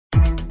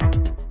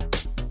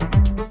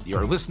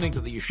You're listening to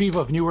the Yeshiva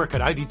of Newark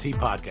at IDT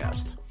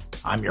podcast.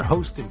 I'm your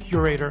host and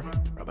curator,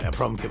 Rabbi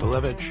Abram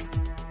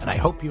Kibalevich, and I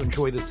hope you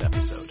enjoy this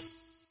episode.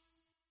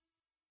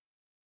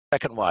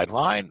 Second wide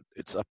line,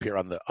 it's up here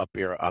on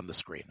the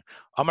screen.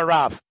 Amar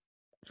Rav.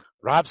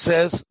 Rav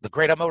says, the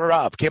great Amar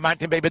Rav,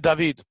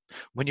 David.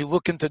 When you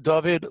look into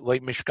David,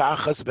 like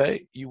Mishkachas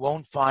Bey, you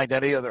won't find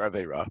any other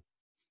Aveira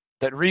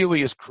that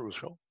really is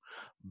crucial.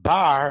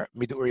 Bar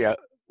mid Uriah,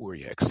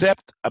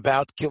 except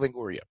about killing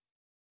Uriah.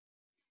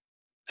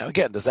 Now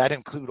again, does that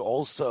include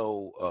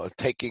also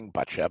taking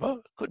Bathsheba?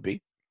 Could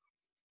be.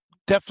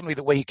 Definitely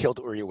the way he killed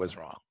Uriah was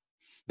wrong.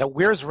 Now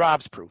where's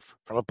Rav's proof?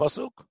 From a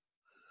pasuk?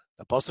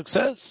 The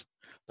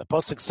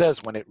pasuk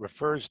says when it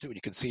refers to,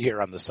 you can see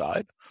here on the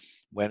side,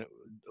 when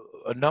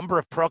a number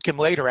of prakim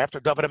later,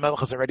 after David HaMelech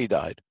has already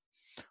died,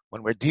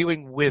 when we're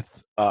dealing with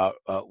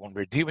Rehovam's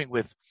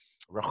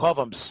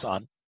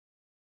son,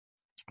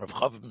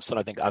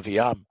 I think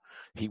Aviam,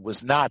 he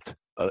was not,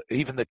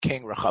 even the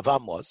king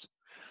Rehovam was,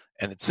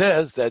 and it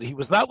says that he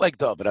was not like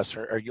David,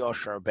 Asher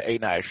Yosher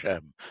Be'ena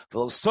Hashem,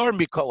 V'losar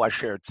Mikol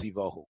Asher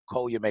Tzivohu,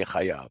 Kol Yemei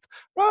Chayav,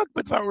 Rak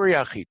B'dvar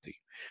Uriah Chiti.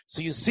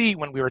 So you see,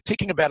 when we were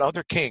thinking about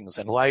other kings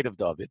in light of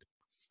David,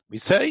 we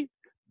say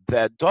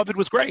that David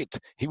was great.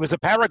 He was a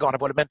paragon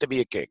of what it meant to be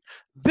a king.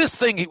 This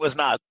thing he was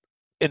not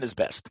in his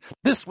best.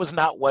 This was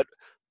not what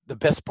the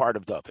best part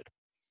of David.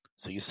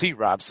 So you see,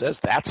 Rav says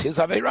that's his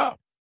Aveira.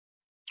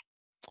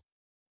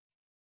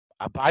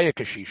 Abaya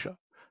Kashisha,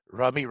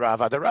 Rami Rav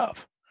Adarav.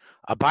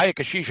 Abaya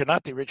Kashisha,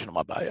 not the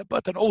original Abaya,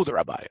 but an older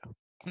Abaya,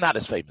 not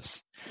as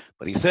famous.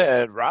 But he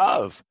said,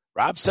 Rav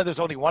said there's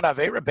only one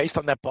Aveira based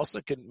on that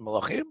pasuk in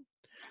Malachim.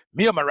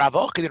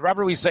 Did Rav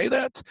really say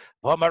that?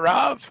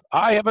 Rav,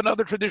 I have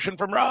another tradition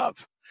from Rav.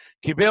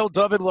 Kibel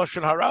David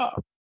Lashon Hara.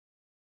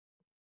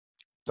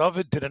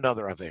 David did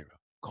another Aveira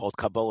called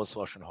Kabbalas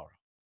Lashon Hara.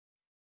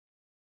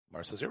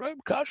 Mar says, you're right,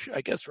 Kashi.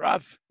 I guess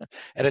Rav,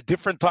 at a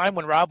different time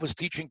when Rav was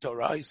teaching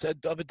Torah, he said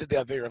David did the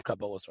Aveira of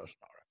Kabbalas Lashon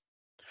Hara.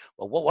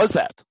 Well, what was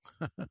that?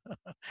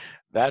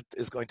 That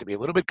is going to be a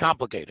little bit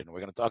complicated, and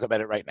we're going to talk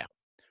about it right now.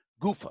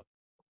 Gufa.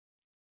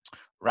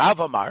 Rav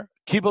Amar,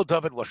 Kibel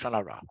David Lashon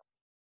Hara.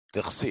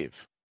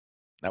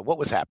 Now, what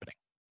was happening?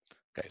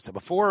 Okay, so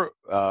before,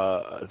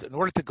 in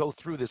order to go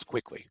through this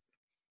quickly,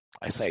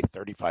 I say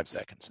 35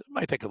 seconds. It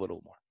might take a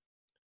little more.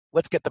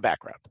 Let's get the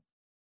background.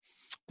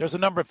 There's a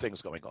number of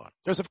things going on.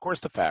 There's, of course,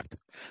 the fact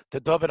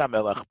that David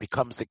HaMelech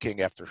becomes the king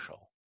after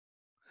Shaul.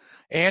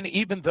 And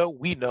even though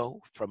we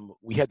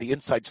had the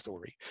inside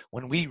story,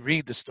 when we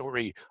read the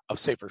story of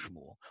Sefer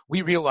Shmuel,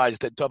 we realize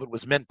that David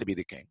was meant to be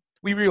the king.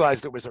 We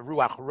realized there was a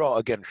Ruach Ra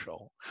against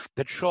Shaul,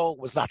 that Shaul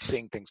was not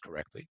seeing things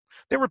correctly.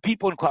 There were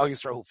people in Klal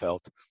Yisrael who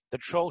felt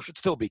that Shaul should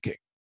still be king,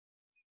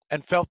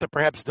 and felt that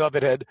perhaps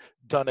David had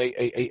done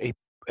a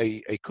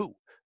coup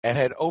and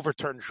had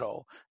overturned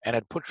Shaul and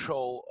had put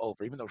Shaul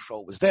over, even though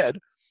Shaul was dead,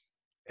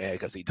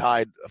 because he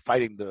died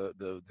fighting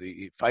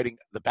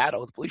the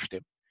battle with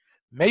Plishtim.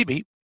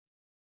 Maybe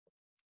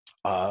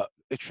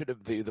it should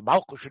have the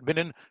Malchus should have been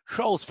in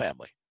Shaul's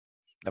family.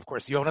 And of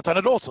course, Yonatan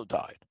had also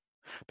died.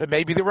 But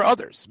maybe there were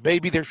others.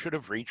 Maybe there should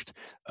have reached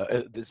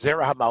the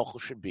Zerah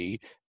HaMalchus should be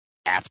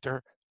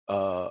after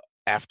with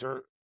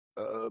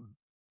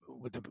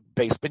the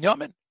base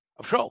Binyamin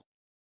of Shaul.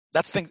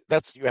 That's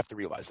you have to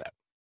realize that.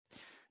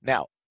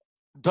 Now,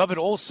 David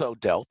also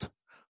dealt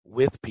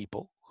with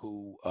people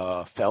who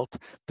felt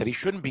that he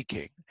shouldn't be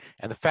king,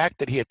 and the fact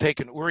that he had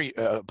taken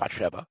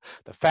Bathsheba,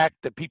 the fact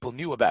that people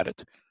knew about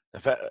it,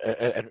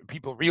 and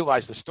people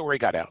realized the story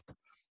got out.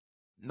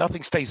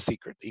 Nothing stays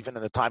secret, even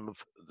in the time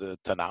of the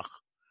Tanakh.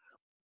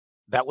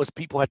 That was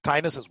people had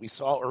tinus, as we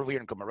saw earlier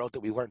in Gemarot,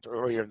 that we learned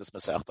earlier in this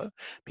Masechta.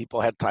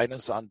 People had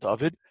tinus on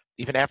David,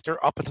 even up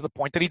until the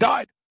point that he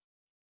died.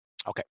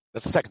 Okay,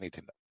 that's the second thing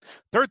to know.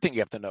 Third thing you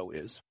have to know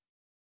is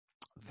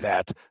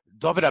that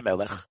David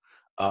HaMelech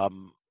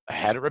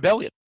had a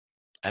rebellion.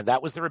 And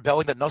that was the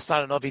rebellion that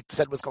Nosan Hanavi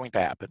said was going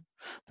to happen.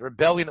 The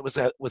rebellion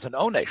that was an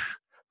onesh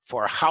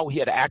for how he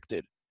had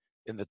acted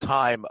in the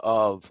time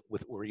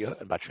with Uriah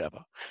and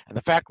Bathsheba. And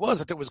the fact was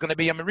that there was going to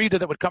be a merida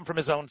that would come from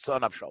his own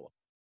son, Avshalom.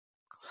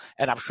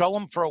 And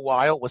Avshalom, for a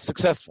while, was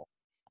successful.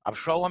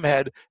 Avshalom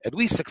had at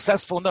least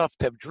successful enough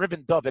to have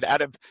driven David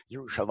out of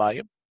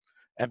Yerushalayim.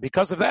 And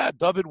because of that,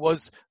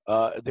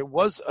 there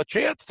was a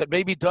chance that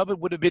maybe David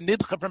would have been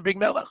nidcha from being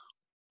melech.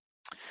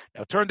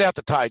 Now, it turned out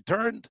the tide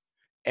turned,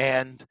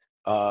 and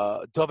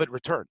David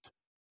returned.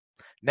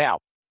 Now,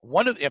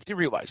 you have to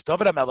realize,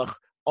 David HaMelech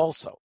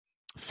also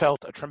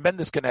felt a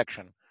tremendous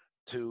connection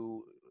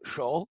to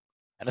Shaul,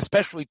 and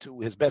especially to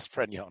his best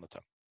friend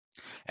Yonatan.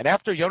 And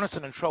after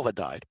Yonatan and Shaul had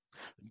died,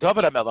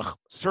 David HaMelech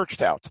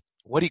searched out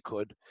what he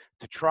could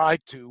to try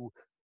to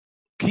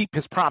keep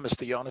his promise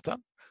to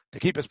Yonatan,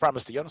 that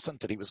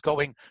he was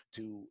going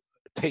to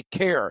take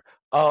care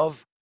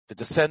of the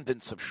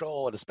descendants of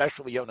Shaul, and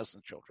especially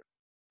Yonasan's children.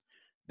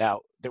 Now,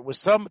 there was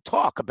some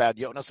talk about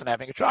Yonasan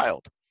having a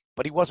child,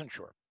 but he wasn't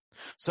sure.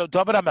 So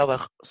David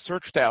HaMelech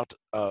searched out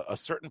a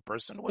certain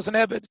person who was an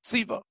Eved,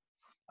 Tziva.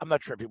 I'm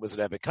not sure if he was an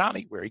Eved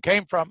Kani, where he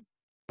came from,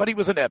 but he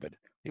was an Eved.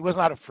 He was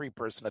not a free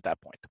person at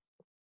that point.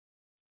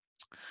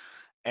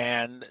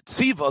 And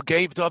Tziva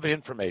gave David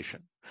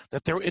information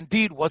that there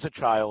indeed was a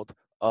child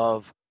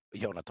of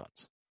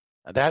Yonatan's.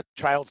 And that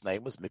child's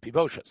name was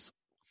Mephibosheth.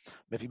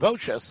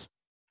 Mephibosheth,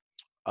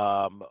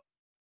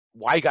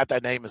 why he got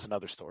that name is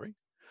another story.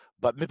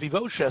 But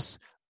Mephibosheth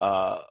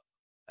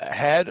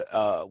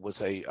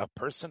was a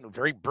person, a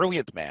very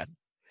brilliant man,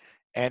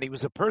 and he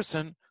was a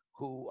person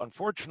who,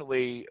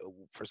 unfortunately,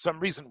 for some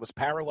reason, was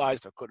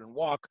paralyzed or couldn't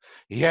walk.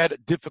 He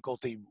had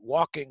difficulty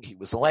walking. He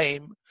was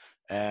lame,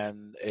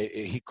 and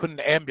he couldn't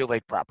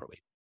ambulate properly.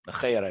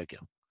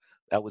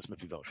 That was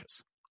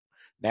Mephibosheth.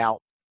 Now,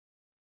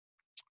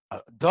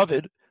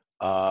 David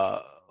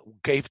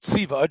gave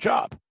Tziva a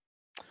job.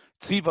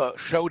 Tziva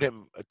showed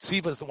him.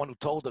 Tziva is the one who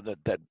told him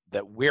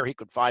that where he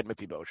could find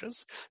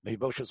Mephibosheth.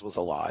 Mephibosheth was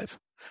alive.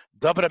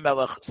 David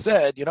HaMelech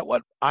said, "You know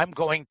what? I'm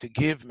going to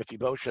give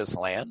Mephibosheth's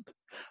land.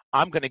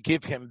 I'm going to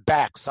give him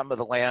back some of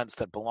the lands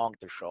that belonged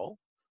to Shaul.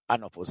 I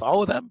don't know if it was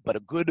all of them, but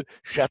a good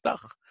shetach.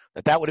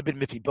 That would have been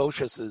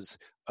Mephibosheth's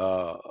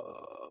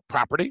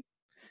property."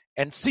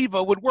 And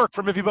Tziva would work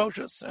for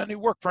Mephibosheth, and he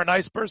worked for a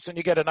nice person.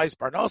 You get a nice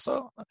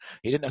parnasa.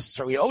 He didn't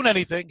necessarily own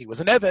anything. He was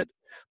an eved,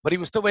 but he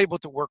was still able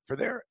to work for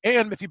there.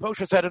 And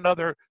Mephibosheth had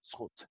another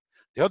schut.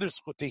 The other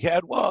schut he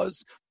had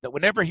was that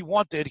whenever he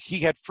wanted, he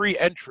had free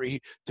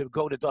entry to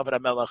go to David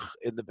HaMelech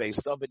in the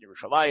Beis David,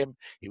 Yerushalayim.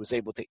 He was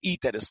able to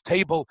eat at his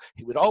table.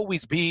 He would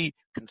always be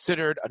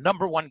considered a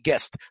number one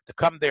guest to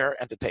come there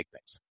and to take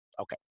things.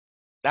 Okay,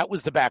 that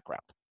was the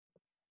background.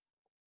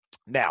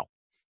 Now,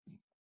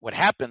 what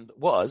happened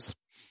was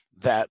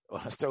that,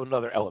 let's throw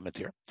another element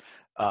here.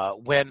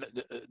 When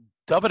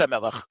David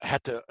HaMelech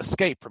had to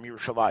escape from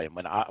Yerushalayim,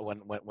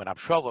 when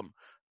Absalom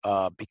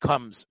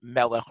becomes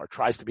Melech or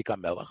tries to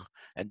become Melech,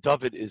 and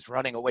David is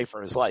running away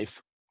for his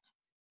life,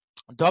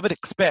 David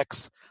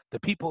expects the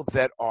people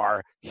that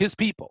are his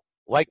people,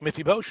 like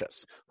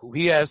Mephibosheth, who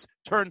he has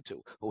turned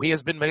to, who he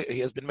has been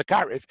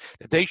Mekarev,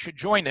 that they should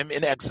join him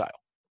in exile.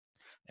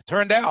 It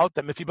turned out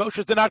that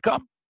Mephibosheth did not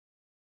come.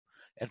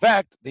 In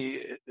fact,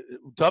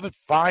 David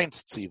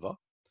finds Tziva,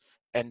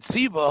 and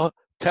Tziva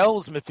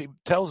tells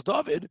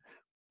David.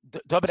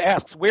 David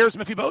asks, "Where's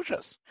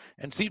Mephibosheth?"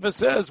 And Tziva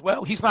says,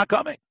 "Well, he's not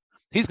coming.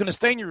 He's going to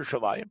stay in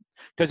Yerushalayim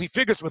because he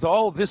figures with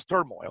all this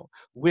turmoil,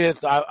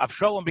 with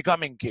Avshalom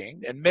becoming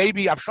king, and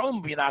maybe Avshalom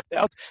will be knocked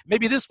out,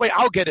 maybe this way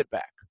I'll get it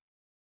back."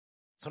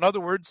 So in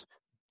other words,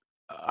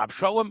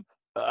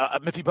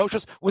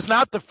 Mephibosheth was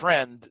not the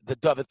friend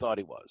that David thought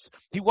he was.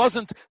 He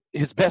wasn't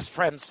his best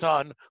friend's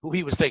son who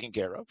he was taking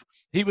care of.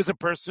 He was a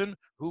person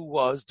who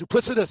was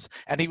duplicitous,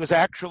 and he was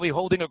actually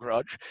holding a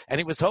grudge, and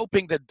he was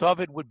hoping that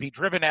David would be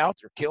driven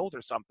out or killed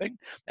or something,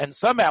 and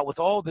somehow with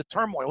all the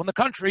turmoil in the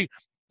country,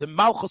 the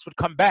Malchus would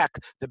come back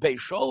to Beis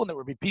Shaul, and there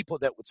would be people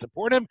that would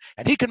support him,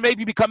 and he can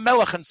maybe become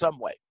Melech in some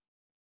way.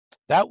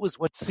 That was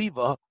what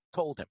Tziva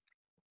told him.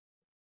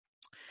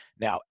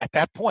 Now, at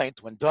that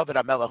point, when David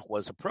HaMelech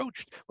was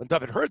approached, when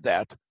David heard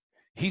that,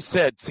 he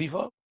said,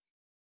 "Tziva,"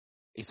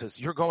 he says,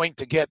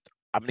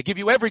 I'm going to give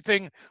you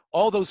everything,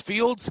 all those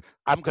fields.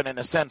 I'm going to, in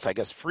a sense, I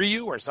guess, free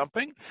you or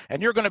something.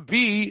 And you're going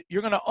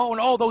to own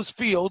all those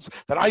fields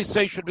that I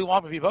say should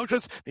belong to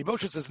Mephibosheth.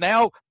 Mephibosheth is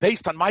now,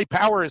 based on my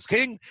power as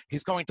king,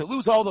 he's going to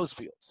lose all those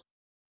fields.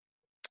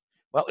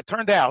 Well, it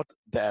turned out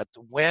that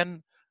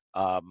when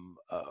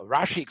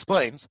Rashi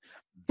explains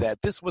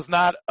that this was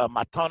not a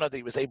matana that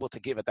he was able to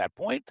give at that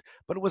point,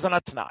 but it was an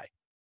atnai.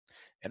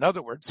 In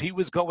other words, he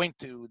was going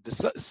to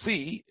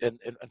see and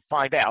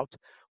find out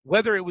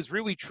whether it was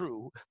really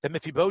true that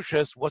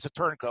Mephibosheth was a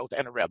turncoat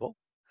and a rebel.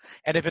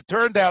 And if it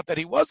turned out that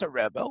he was a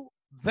rebel,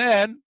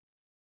 then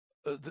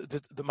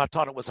the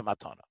matana was a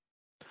matana.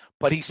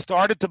 But he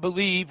started to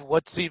believe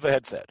what Tziva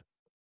had said.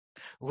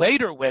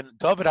 Later, when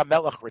David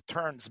HaMelech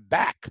returns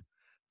back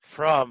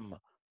from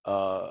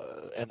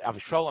and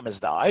Avshalom has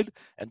died,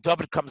 and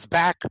David comes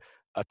back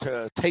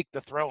to take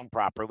the throne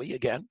properly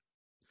again,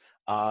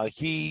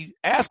 he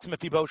asks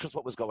Mephibosheth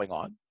what was going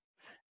on,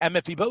 and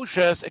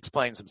Mephibosheth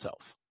explains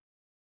himself.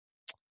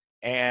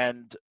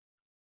 And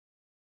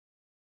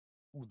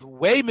the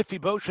way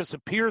Mephibosheth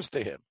appears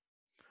to him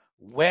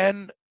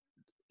when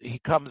he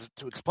comes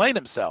to explain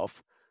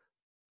himself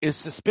is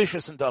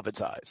suspicious in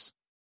David's eyes.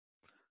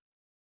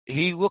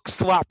 He looks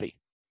sloppy.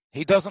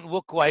 He doesn't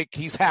look like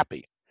he's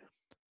happy.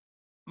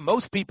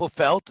 Most people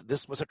felt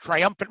this was a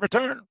triumphant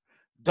return.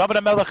 David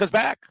HaMelech is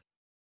back.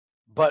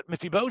 But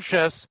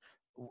Mephibosheth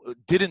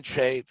didn't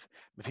shave.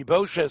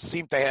 Mephibosheth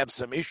seemed to have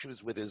some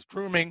issues with his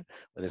grooming,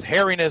 with his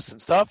hairiness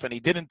and stuff, and he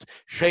didn't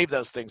shave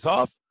those things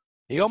off.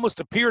 He almost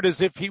appeared as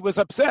if he was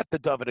upset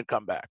that David had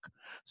come back.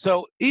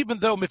 So even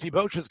though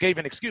Mephibosheth gave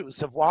an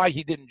excuse of why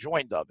he didn't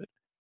join David,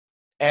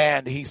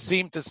 and he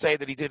seemed to say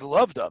that he did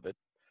love David,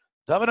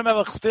 David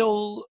HaMelech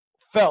still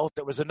felt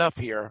there was enough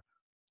here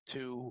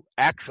to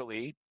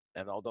actually,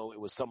 and although it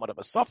was somewhat of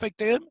a suffix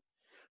to him,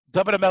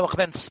 David HaMelech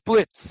then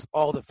splits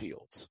all the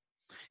fields.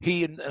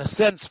 He, in a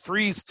sense,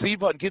 frees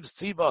Tziva and gives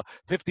Tziva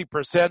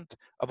 50%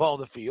 of all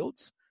the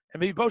fields,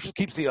 and Mephibosheth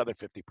keeps the other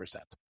 50%.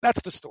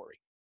 That's the story.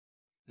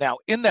 Now,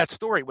 in that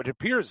story, what it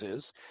appears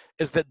is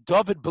that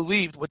David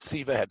believed what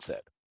Tziva had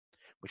said.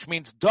 which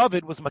means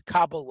David was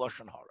makabel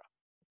lashon hara.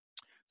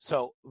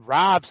 So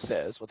Rav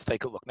says, let's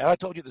take a look. Now I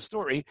told you the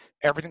story.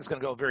 Everything's going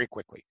to go very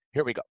quickly.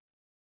 Here we go.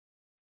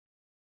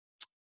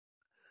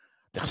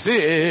 This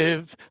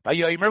is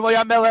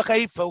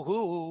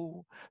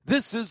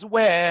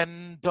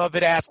when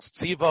David asks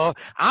Tziva,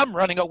 I'm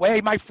running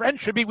away. My friend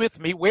should be with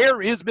me.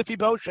 Where is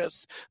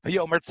Mephibosheth?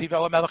 I'm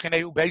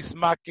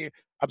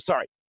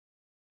sorry.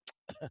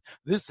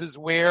 This is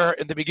where,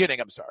 in the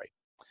beginning, I'm sorry.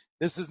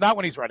 This is not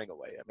when he's running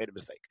away. I made a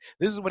mistake.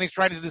 This is when he's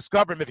trying to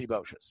discover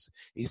Mephibosheth.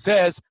 He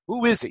says,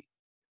 who is he?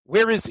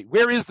 Where is he?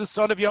 Where is the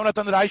son of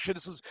Yonatan that I should?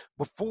 This is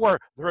before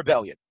the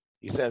rebellion.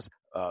 He says,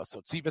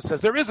 so Tziva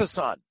says, there is a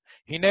son.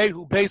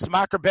 Hinehu beis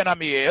Makar ben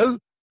Amiel,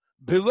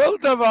 below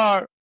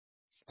Davar.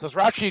 So as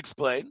Rashi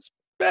explains,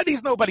 that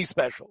he's nobody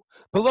special.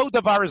 Below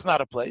Davar is not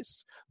a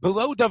place.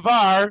 Below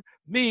Davar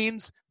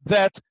means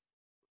that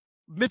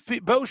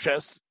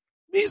Mephibosheth,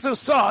 he's a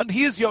son,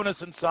 he is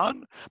Yonasan's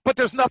son, but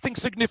there's nothing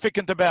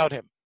significant about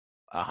him.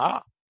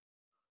 Aha.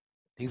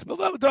 He's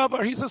below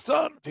Davar, he's a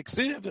son.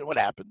 Fixiv, and what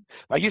happened?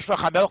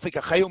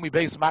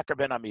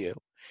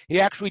 He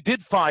actually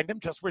did find him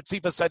just where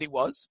Tziva said he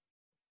was,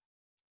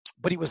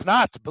 but he was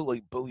not below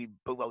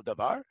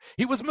Davar.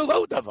 He was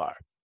below Davar.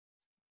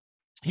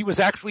 He was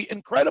actually an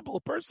incredible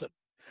person.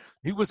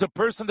 He was a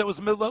person that was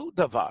below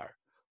Davar.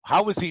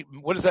 How was he?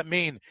 What does that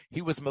mean?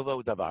 He was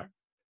below Davar.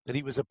 That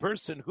he was a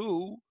person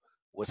who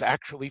was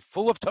actually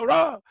full of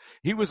Torah.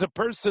 He was a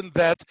person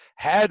that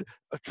had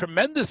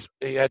tremendous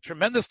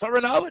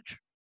Torah knowledge.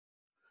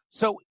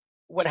 So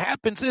what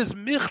happens is,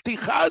 Michti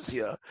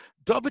Chazia,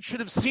 David should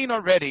have seen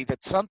already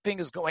that something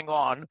is going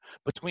on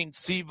between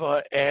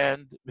Tziva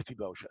and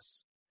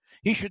Mephibosheth.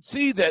 He should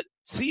see that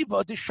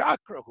Tziva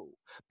dishakrahu,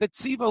 that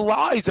Tziva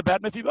lies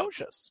about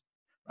Mephibosheth,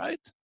 right?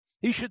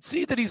 He should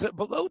see that he's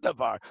below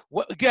Davar.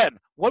 What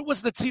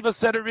was the Tziva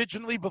said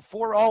originally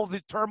before all the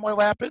turmoil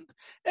happened?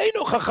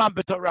 Eino chacham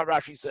b'Torah,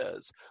 Rashi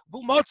says.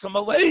 V'motzam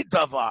alei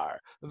Davar,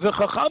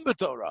 v'chacham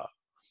b'Torah.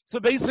 So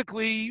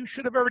basically, you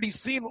should have already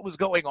seen what was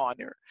going on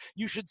here.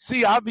 You should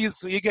see,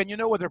 obviously, again, you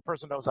know whether a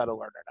person knows how to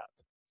learn or not.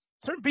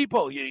 Certain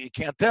people, you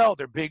can't tell.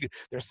 They're big.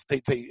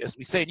 They, as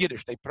we say in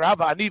Yiddish, they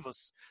prava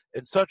anivus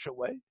in such a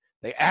way.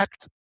 They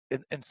act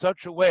in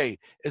such a way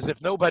as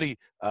if nobody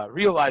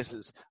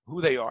realizes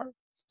who they are.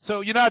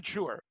 So you're not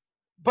sure.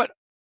 But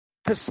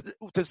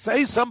to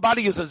say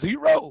somebody is a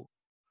zero,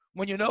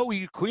 when you know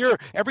you clear,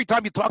 every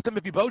time you talk to him,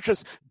 if you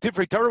Mephibosheth,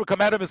 different Torah will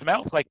come out of his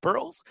mouth like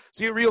pearls.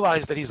 So you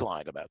realize that he's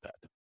lying about that.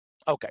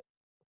 Okay.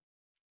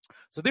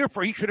 So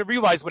therefore, he should have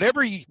realized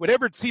whatever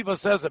Tziva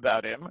says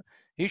about him,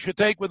 he should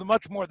take with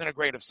much more than a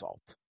grain of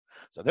salt.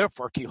 So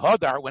therefore,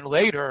 Kihadar, when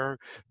later,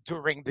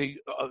 during the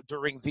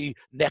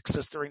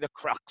nexus, during the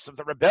crux of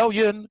the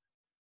rebellion,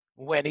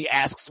 when he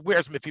asks,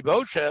 where's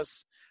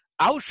Mephibosheth?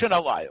 Alshan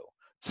alayu.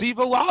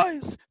 Tziva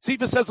lies.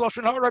 Tziva says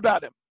lashon hara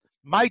about him.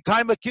 My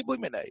time of kibli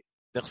minei.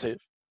 Nechsiv.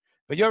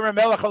 V'yomer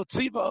melech al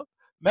Tziva.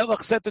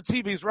 Melech said to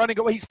Tziva, he's running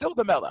away. He's still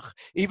the melech,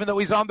 even though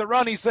he's on the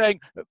run. He's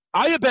saying,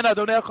 "Aya ben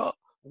Adonecha."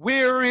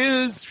 Where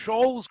is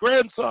Shaul's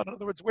grandson? In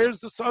other words, where's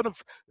the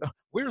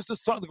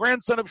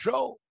grandson of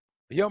Shaul?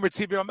 Yomer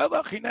Tziva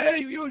melech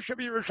hinei yoshev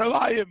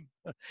Yerushalayim.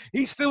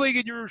 He's still in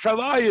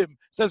Yerushalayim.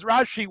 Says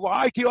Rashi,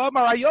 why? Ki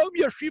Omar Hayom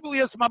yashiv li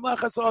es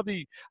mamlechas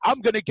avi.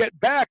 I'm going to get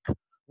back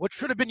what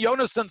should have been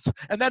Yonasan's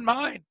and then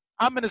mine.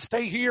 I'm going to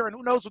stay here, and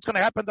who knows what's going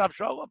to happen to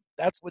Avshalom.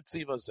 That's what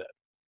Tziva said.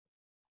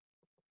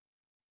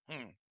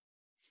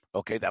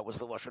 Okay, that was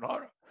the Lashon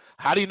Hara.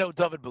 How do you know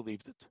David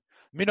believed it?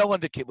 Mino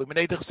and the Kibli,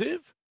 Minei Dechsiv.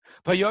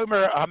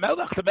 Vayomer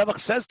HaMelech, the Melech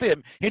says to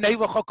him, Hinei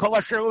L'cho Kol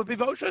Asher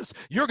Mephibosheth.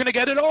 You're going to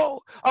get it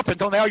all. Up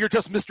until now, you're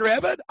just Mr.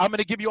 Eved. I'm going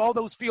to give you all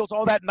those fields,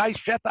 all that nice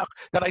shetach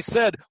that I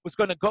said was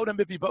going to go to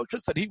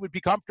Mephibosheth, that he would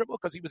be comfortable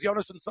because he was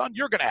Yonasan's son.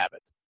 You're going to have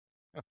it.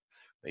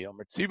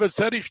 Vayomer Tziva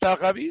said,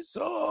 Ishtachavi.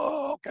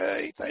 So,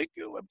 okay, thank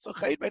you.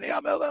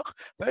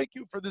 Thank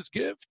you for this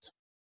gift.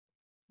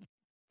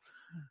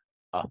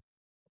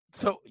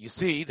 So you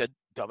see that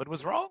David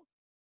was wrong.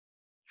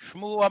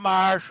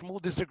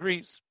 Shmuel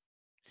disagrees.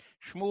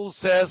 Shmuel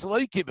says, Lo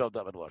yikibel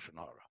David lashon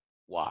hara.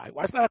 Why?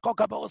 Why is that called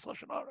Kabbalas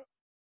lashon hara?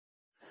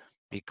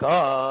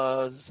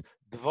 Because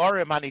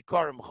dvarim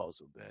anikarim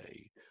chosu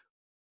bei.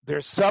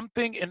 There's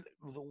something in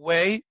the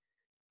way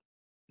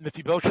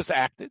Mephibosheth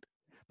acted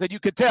that you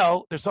could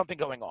tell there's something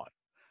going on.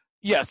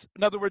 Yes,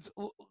 in other words,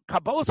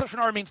 Kabbalas lashon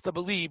hara means to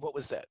believe what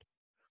was said.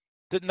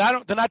 In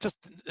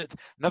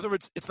other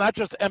words, it's not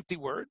just empty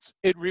words.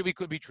 It really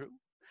could be true.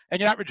 And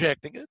you're not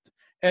rejecting it.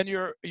 And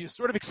you're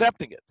sort of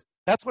accepting it.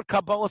 That's what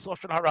Kabbalas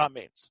lashon hara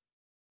means.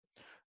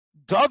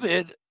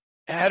 David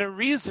had a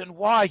reason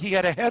why he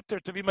had a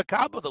heter to be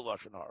makabel the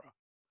lashon hara.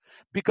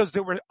 Because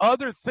there were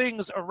other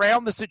things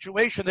around the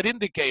situation that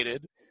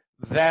indicated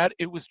that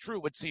it was true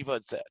what Tziva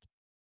had said.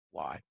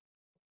 Why?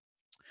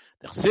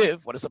 The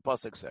chsiv, what does the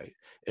pasuk say?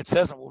 It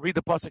says, and we'll read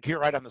the pasuk here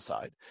right on the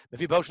side.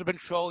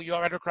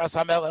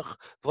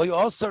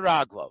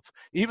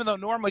 Even though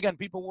normally, again,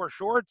 people wore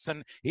shorts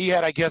and he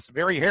had, I guess,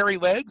 very hairy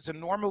legs,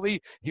 and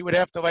normally he would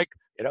have to,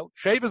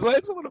 shave his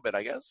legs a little bit,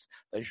 I guess.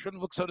 They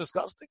shouldn't look so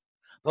disgusting.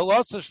 The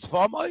loss is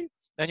tfamai,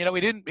 and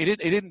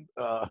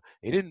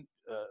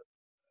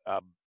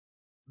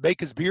make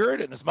his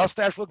beard and his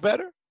mustache look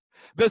better.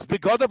 This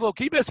bigodav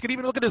lokibes could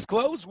even look at his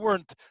clothes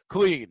weren't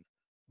clean.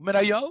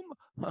 It's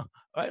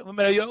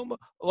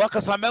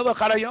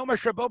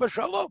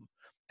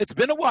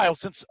been a while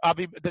since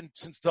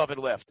David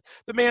left.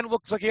 The man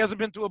looks like he hasn't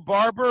been to a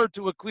barber or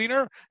to a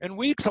cleaner in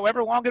weeks,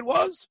 however long it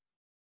was.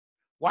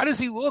 Why does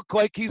he look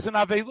like he's an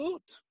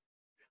avelut?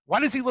 Why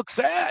does he look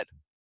sad?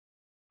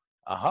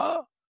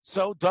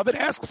 So David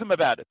asks him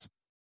about it.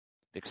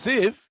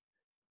 Iksiv.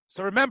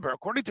 So remember,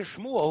 according to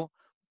Shmuel,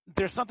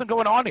 there's something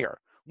going on here.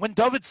 When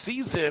David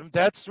sees him,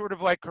 that sort of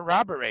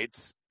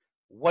corroborates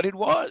what it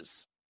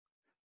was.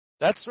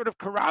 That sort of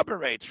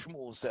corroborates,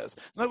 Shmuel says.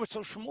 In other words,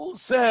 so Shmuel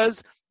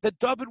says that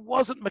David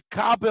wasn't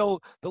makabel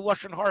the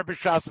Lashon Hara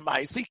b'shas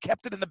mais. He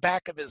kept it in the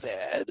back of his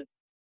head,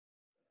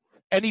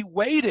 and he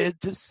waited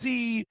to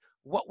see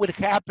what would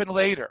happen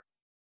later.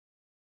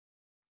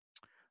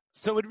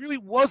 So it really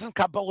wasn't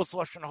Kabbalah's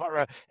Lashon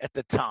Hara at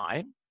the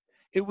time.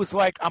 It was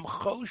like, I'm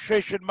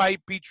choshesh, it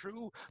might be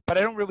true, but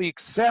I don't really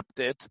accept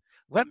it.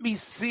 Let me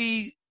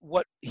see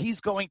what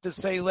he's going to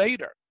say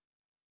later.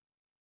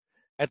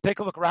 And take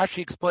a look, Rashi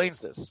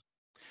explains this.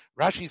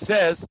 Rashi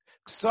says,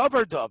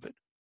 Ksavar David,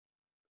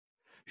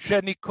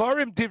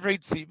 Shenikorim divrei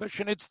tziva,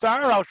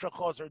 Shenitztar al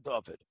shechozer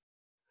David,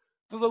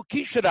 v'lo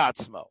kishad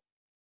atzmo.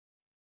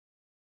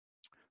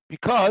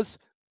 Because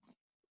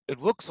it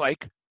looks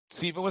like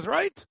Tziva was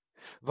right.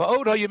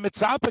 When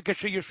it's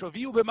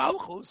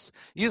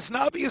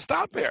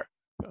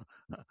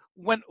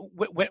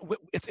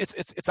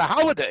a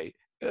holiday,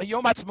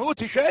 Yom Ha'atzmaut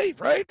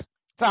Tishev, right?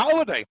 It's a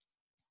holiday.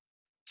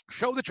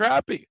 Show that you're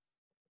happy.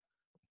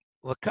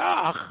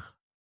 Lakach.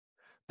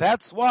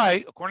 That's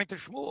why, according to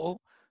Shmuel,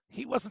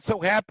 he wasn't so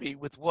happy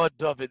with what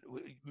David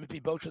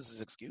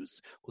Mephibosheth's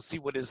excuse. We'll see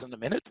what is in a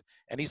minute.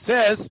 And he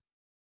says,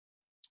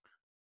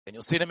 and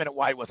you'll see in a minute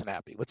why he wasn't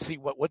happy. Let's see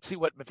what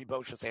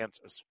Mephibosheth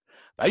answers.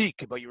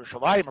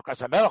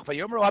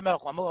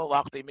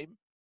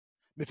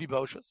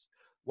 Mephibosheth,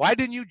 why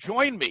didn't you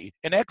join me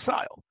in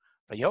exile?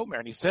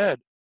 And he said,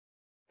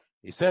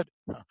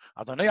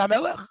 Adonai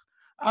HaMelech,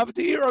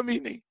 Avdi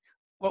Ramini.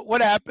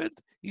 What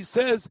happened? He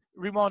says,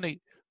 Rimoni,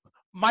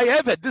 my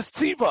Eved, this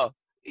Tziva,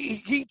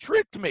 he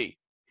tricked me.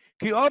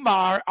 Ki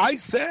Omar, I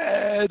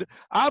said,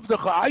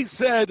 Avdecha, I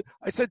said,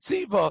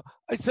 Tziva,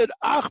 I said,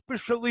 Ach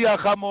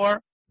b'shaliach Amor,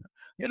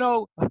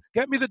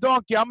 get me the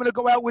donkey, I'm going to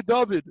go out with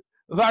David.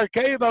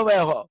 V'arkeiv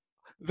aleha,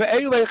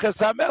 ve'elech es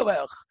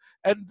hamelech.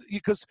 And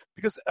because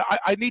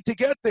I need to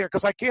get there,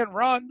 because I can't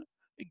run.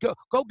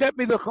 Go get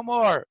me the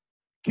chamor.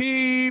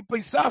 Ki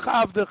b'isach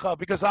avdecha,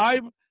 because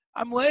I'm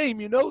lame,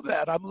 you know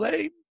that, I'm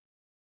lame.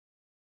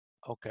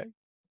 Okay.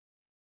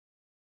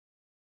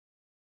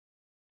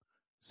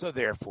 So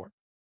therefore,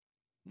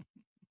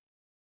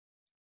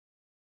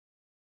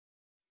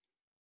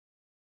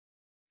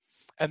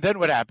 and then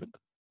what happened?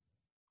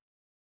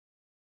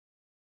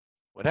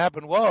 What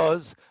happened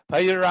was,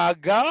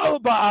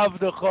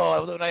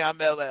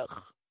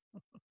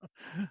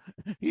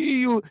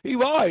 he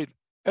lied.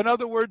 In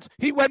other words,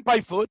 he went by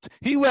foot.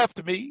 He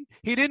left me.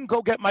 He didn't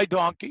go get my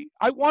donkey.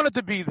 I wanted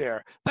to be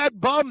there. That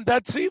bum,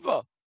 that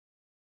Siva.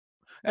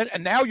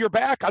 And now you're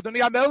back. I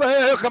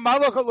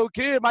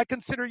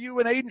consider you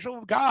an angel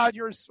of God.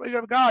 You're a slave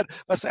of God.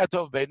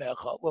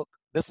 Look,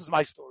 this is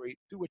my story.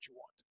 Do what you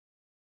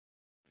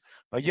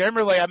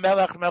want.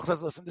 Melech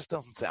says, listen, this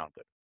doesn't sound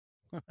good.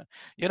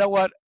 You know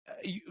what?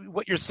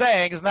 What you're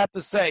saying is not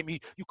the same. You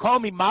call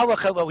me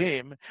Malach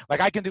Elohim,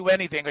 like I can do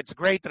anything. It's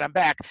great that I'm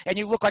back. And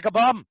you look like a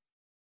bum.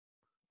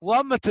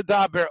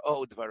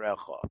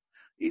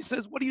 He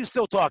says, what are you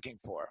still talking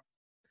for?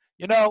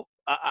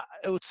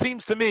 It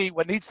seems to me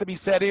what needs to be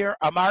said here,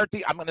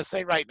 Amarti, I'm going to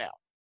say right now.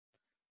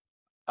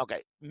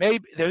 Okay,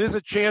 maybe there is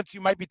a chance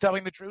you might be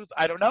telling the truth.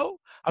 I don't know.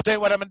 I'll tell you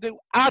what I'm going to do.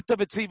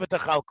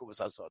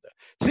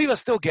 Tziva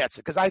still gets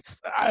it, because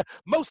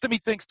most of me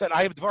thinks that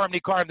I have Dvarim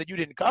Nikarim that you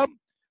didn't come. I'm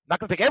not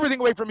going to take everything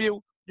away from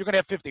you. You're going to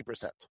have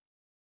 50%.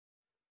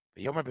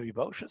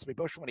 Mephibosheth,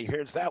 when he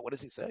hears that, what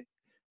does he say?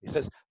 He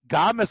says,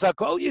 Gam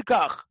esakol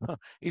yikach.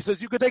 He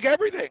says, you could take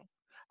everything.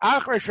 Now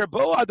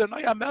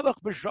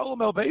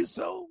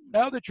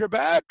that you're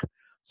back,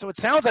 so it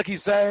sounds like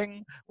he's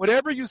saying,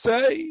 whatever you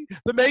say,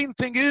 the main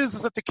thing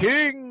is that the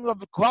king of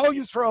Klal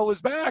Yisrael is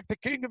back. The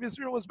king of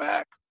Israel is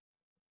back.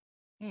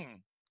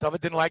 David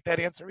didn't like that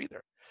answer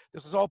either.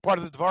 This is all part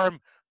of the Dvarim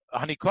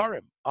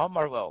Hanikarim.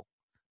 Amarlo.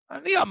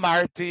 Ani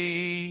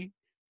Amarti.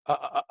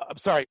 I'm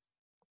sorry.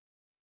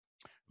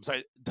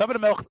 David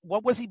HaMelech,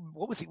 what was he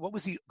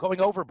going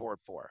overboard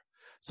for?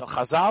 So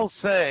Chazal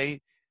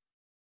say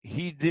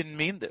he didn't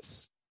mean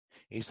this.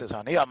 He says,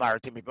 Ani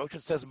Amarti.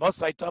 Mephibosheth says,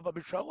 Mosai Tava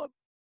B'Shalom.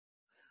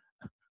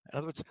 In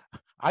other words,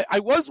 I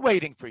was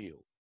waiting for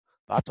you.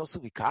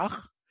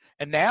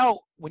 And now,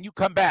 when you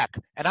come back,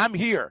 and I'm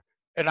here,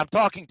 and I'm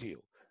talking to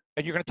you,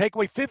 and you're going to take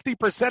away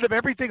 50% of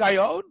everything I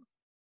own?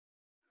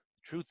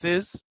 Truth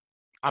is,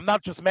 I'm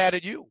not just mad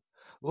at you.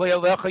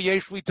 I'm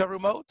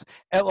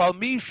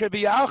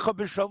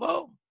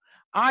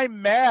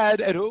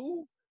mad at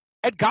who?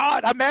 At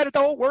God. I'm mad at the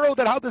whole world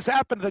at how this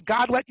happened, that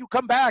God let you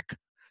come back.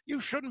 You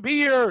shouldn't be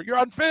here. You're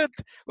unfit.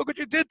 Look what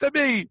you did to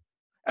me.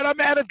 And I'm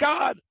mad at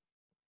God.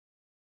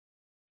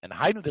 And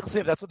Hainu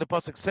Dechsiv, that's what the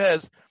pasuk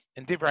says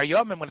in Divrei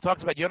Hayomim when it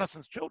talks about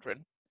Yonatan's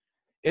children.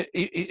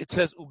 It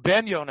says,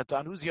 Uben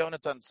Yonatan, who's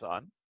Yonatan's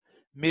son?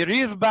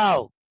 Miriv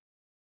Baal.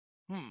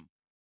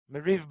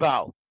 Miriv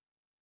Baal.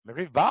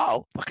 Miriv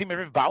Baal?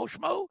 Miriv Baal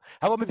Shmo?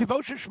 How about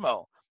Mephibosheth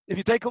Shmo? If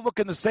you take a look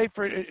in the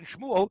Sefer in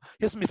Shmuel,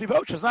 his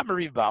Mephibosheth is not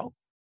Miriv Baal.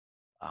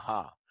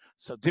 Aha.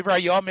 So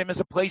Divrei Hayomim is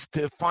a place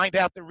to find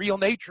out the real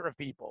nature of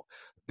people.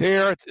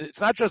 There,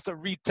 it's not just a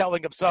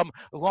retelling of some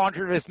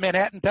laundress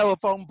Manhattan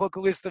telephone book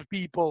list of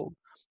people.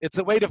 It's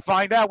a way to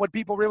find out what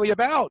people really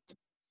about.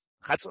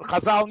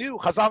 Chazal knew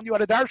how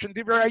to darshan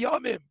Divrei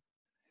Hayomim.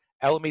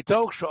 El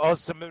mitoch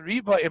she'osa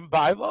meriva im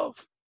bailov.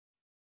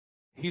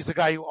 He's a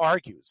guy who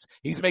argues.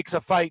 He makes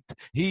a fight.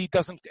 He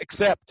doesn't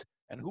accept.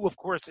 And who, of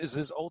course, is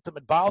his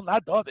ultimate Baal?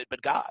 Not David,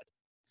 but God.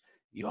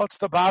 Yotz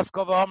the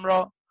Baskov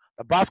Amra.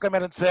 The Baskov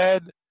man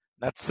said,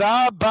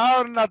 Natsah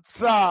bar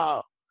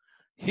Natsah.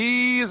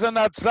 He's a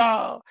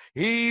Natsah.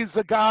 He's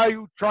a guy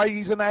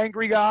he's an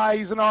angry guy.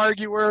 He's an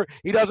arguer.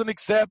 He doesn't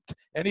accept.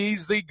 And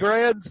he's the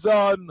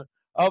grandson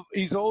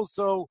he's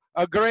also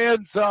a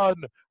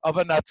grandson of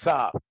a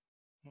Natsah.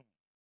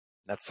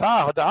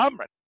 Natsah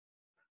Hadamran.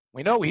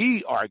 We know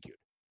he argued.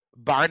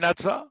 Bar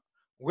Natsah.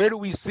 Where do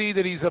we see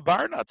that he's a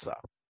Bar Natsah?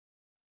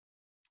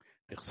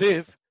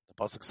 The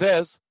pasuk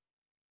says,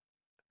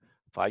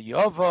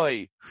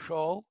 Vayovoi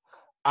Shol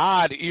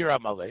ad Ir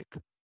Amalek.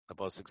 The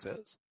pasuk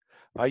says,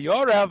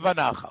 Vayorev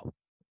Vanachal.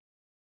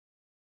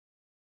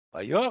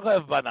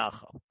 Vayorev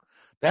Vanachal.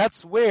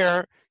 That's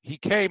where he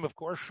came, of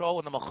course, Shol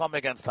in the Milchama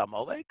against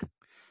Amalek.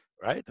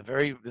 Right?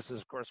 This is,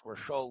 of course, where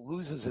Shol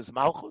loses his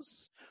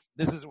Malchus.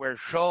 This is where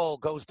Shol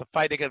goes to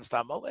fight against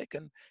Amalek,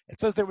 and it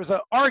says there was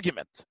an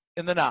argument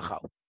in the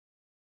Nachal.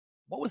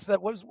 What was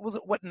that? Was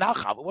it what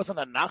Nachal? It wasn't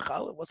a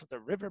Nachal. It wasn't a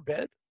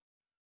riverbed.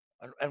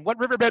 And what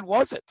riverbed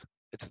was it?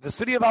 It's the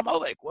city of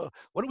Amalek. Well,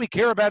 what do we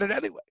care about it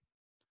anyway?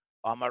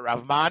 Amar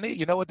Ravmani,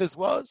 you know what this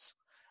was?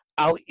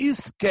 Al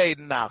Iske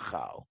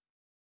Nachal.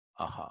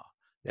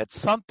 That's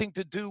something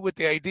to do with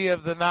the idea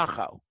of the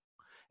Nachal.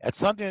 It's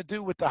something to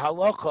do with the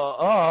halacha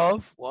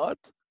of what?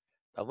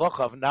 The halacha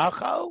of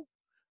Nachal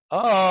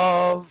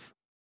of,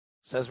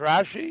 says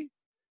Rashi,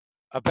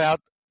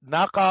 about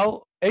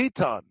Nachal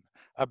Eitan,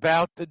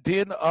 about the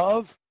din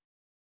of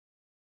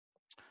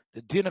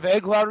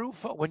Egla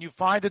Rufa, when you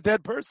find a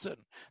dead person.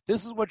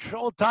 This is what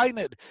Shol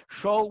tained.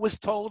 Shol was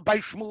told by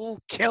Shmuel,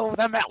 kill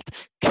them out,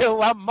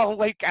 kill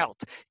Amalek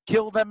out,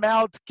 kill them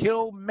out,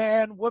 kill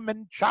man,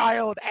 woman,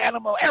 child,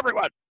 animal,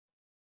 everyone.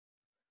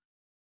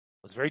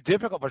 It was very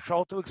difficult for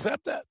Shol to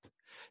accept that.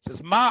 It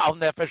says, Ma al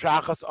nefesh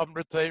achas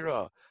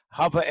amritera,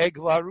 hava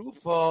egla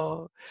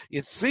rufa.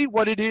 You see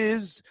what it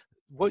is,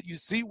 what you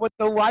see, what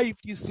the life,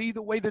 you see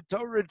the way the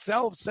Torah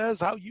itself says,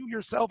 how you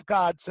yourself,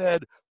 God,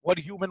 said what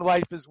human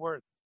life is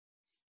worth.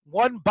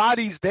 One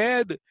body's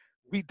dead,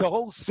 the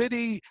whole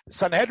city,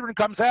 Sanhedrin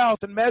comes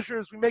out and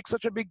measures, we make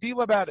such a big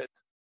deal about it.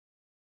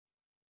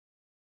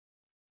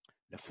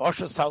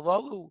 Nefashas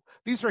halalu,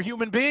 these are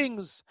human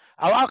beings.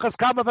 Alachas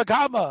kama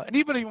v'kama. And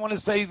even if you want to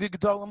say the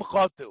Gedolim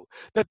Chotu,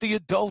 that the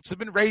adults have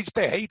been raised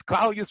to hate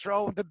Klal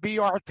Yisrael and to be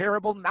our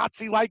terrible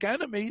Nazi-like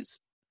enemies.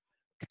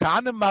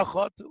 Ktanim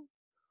machotu.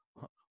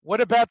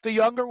 What about the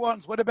younger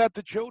ones? What about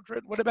the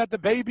children? What about the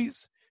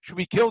babies? Should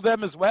we kill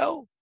them as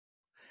well?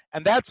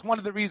 And that's one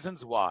of the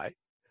reasons why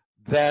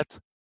that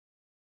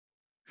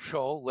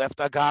Shol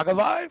left Agag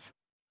alive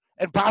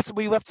and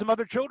possibly left some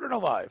other children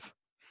alive.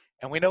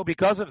 And we know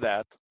because of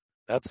that,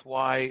 that's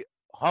why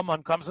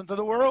Haman comes into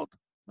the world.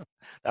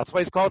 That's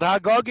why he's called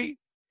Hagagi,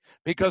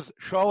 because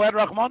Shol had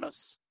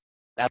Rachmanos.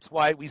 That's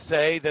why we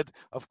say that,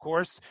 of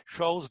course,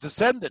 Shol's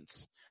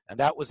descendants, and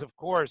that was, of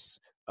course,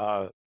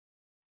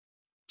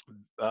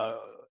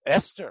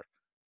 Esther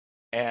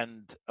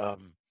and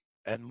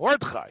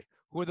Mordechai,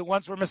 who were the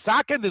ones who were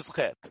masakin this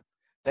chet.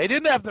 They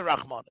didn't have the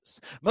Rachmanos.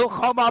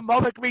 Milchama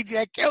Amalek means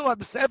you kill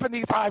them,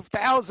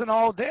 75,000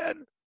 all dead.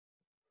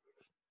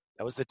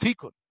 That was the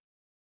tikkun.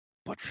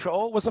 But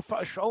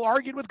Shol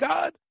argued with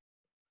God.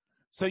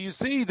 So you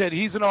see that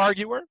he's an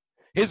arguer.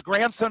 His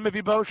grandson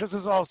Mephibosheth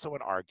is also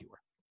an arguer.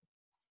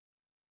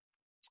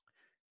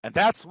 And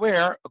that's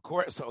where,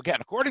 according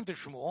to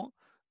Shmuel,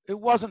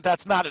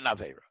 that's not an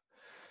Aveira.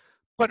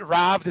 But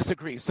Rav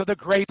disagrees. So the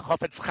great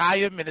Chafetz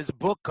Chaim in his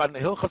book on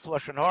Hilchos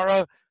Lashon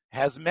Hara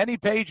has many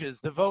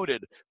pages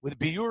devoted with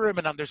biurim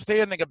and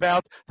understanding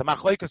about the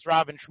Machlekes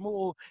Rav and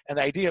Shmuel and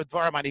the idea of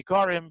Dvarim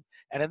Anikarim.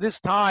 And in this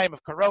time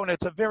of Corona,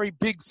 it's a very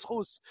big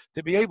schus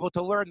to be able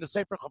to learn the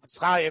Sefer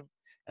Chafetz Chaim.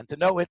 And to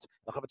know it,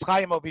 the Chavetz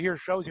Chaim over here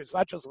shows you it's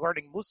not just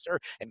learning Musar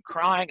and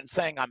crying and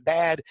saying I'm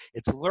bad.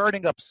 It's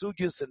learning up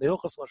Sugyas and the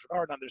Hilchos Lashon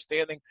Hara and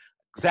understanding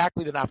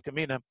exactly the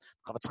nafkamina.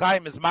 Chavetz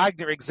Chaim is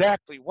magdir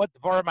exactly what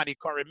Dvarim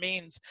Anikarim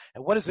means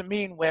and what does it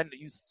mean when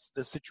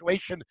the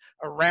situation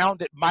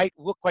around it might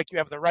look like you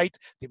have the right to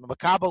be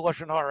makabel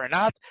Lashon Hara or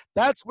not.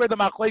 That's where the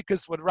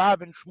machlekes with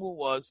Rav and Shmuel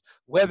was,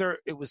 whether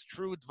it was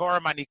true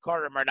Dvarim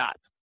Anikarim or not.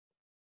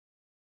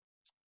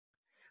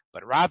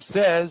 But Rav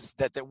says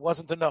that there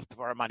wasn't enough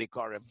Dvarim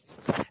Anikarim,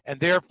 and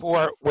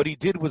therefore what he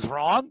did was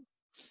wrong.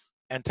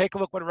 And take a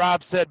look what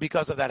Rav said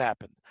because of that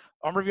happened.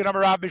 When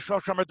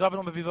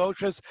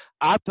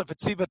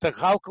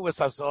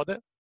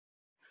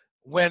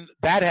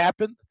that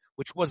happened,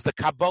 which was the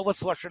Kabbalah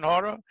Lashon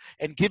Hara,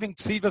 and giving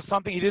Tziva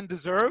something he didn't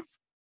deserve,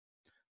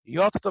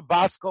 the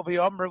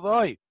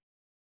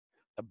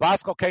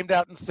Basko came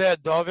out and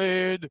said,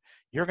 David,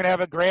 you're going to have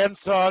a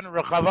grandson,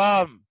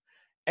 Rechavam,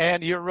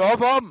 and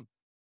Yerovam,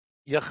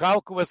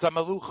 Yechalku es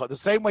Amalucha. The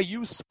same way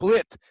you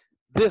split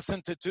this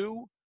into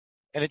two,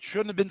 and it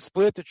shouldn't have been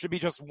split, it should be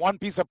just one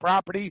piece of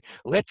property.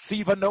 Let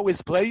Siva know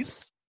his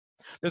place.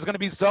 There's going to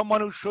be someone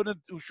who should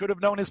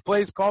have known his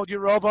place called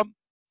Yerovam,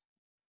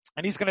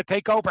 and he's going to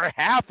take over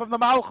half of the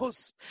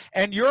Malchus,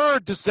 and your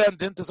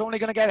descendant is only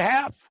going to get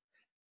half.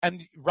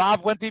 And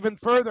Rav went even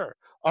further.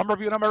 If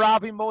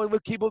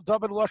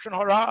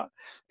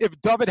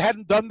David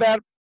hadn't done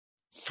that,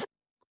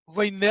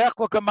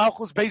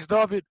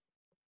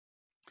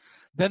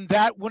 then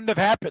that wouldn't have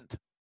happened.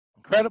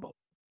 Incredible.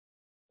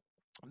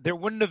 There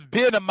wouldn't have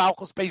been a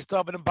Malchus based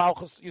David and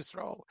Malchus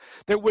Yisrael.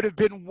 There would have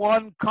been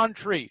one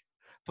country.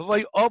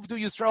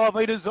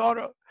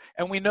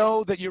 And we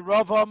know that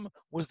Yeravam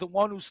was the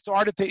one who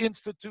started to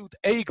institute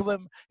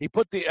Eglim. He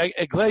put the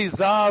Eglei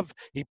Zav,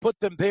 he put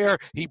them there.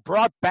 He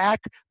brought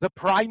back the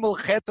primal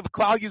Chet of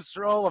Klal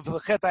Yisrael, of the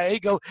Chet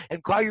HaEgel,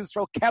 and Klal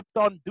Yisrael kept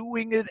on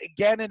doing it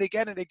again and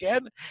again and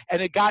again,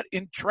 and it got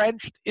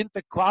entrenched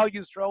into Klal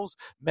Yisrael's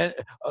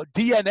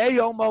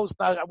DNA almost.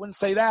 Now, I wouldn't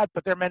say that,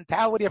 but their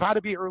mentality of how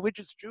to be a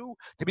religious Jew,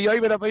 to be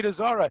Oived Avodah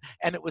Zarah,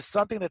 and it was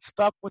something that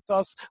stuck with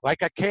us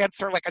like a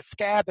cancer, like a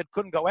scab that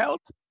couldn't go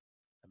out.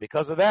 And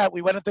because of that,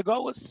 we went into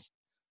Golus.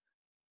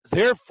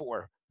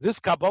 Therefore, this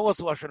Kabbalah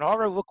Lashon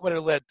Hara, look what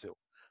it led to.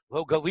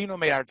 Lo galinu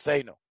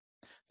me'artzeinu.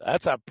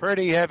 That's a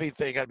pretty heavy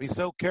thing. I'd be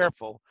so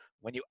careful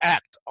when you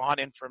act on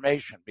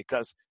information,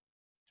 because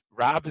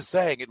Rav is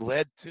saying it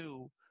led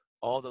to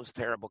all those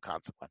terrible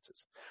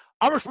consequences.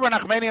 And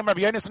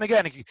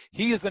again,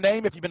 he is the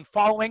name. If you've been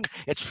following,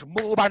 it's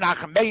Shmuel Bar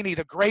Nachmani,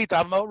 the great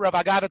Amor Rav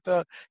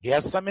Agadata. He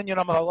has some inyan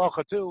on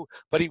halacha too,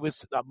 but he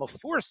was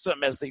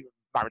mefursim, as the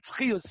Baruch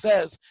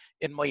says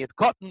in Moyed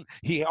Cotton.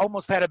 He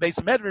almost had a base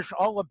medrash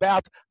all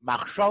about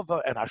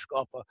machshava and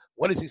hashkafa.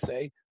 What does he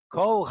say?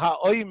 Kol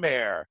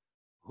ha'oimer.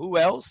 Who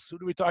else? Who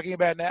are we talking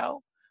about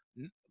now?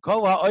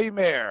 Kol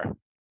ha'oimer.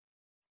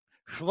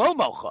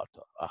 Shlomo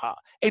chata. Aha.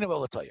 Einu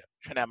elataya.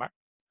 Shenemar.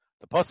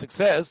 The pasuk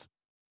says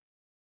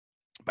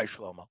by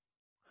Shlomo.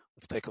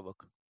 Let's take a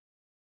look.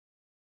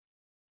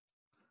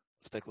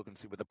 Let's take a look and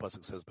see what the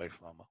pasuk says by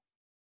Shlomo.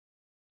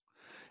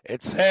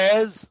 It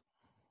says,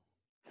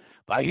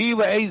 that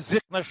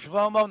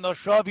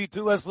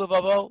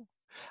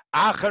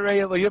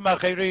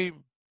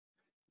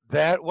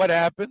what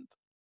happened?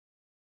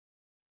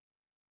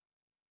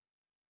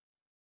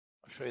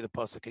 I'll show you the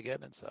pasuk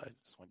again inside.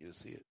 Just want you to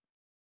see it.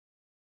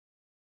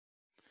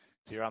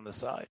 It's here on the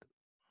side.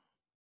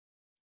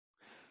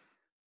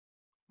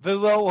 The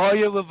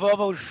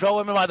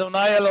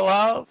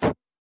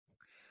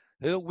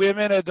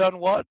women had done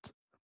what?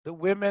 The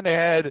women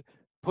had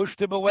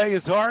pushed him away,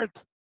 his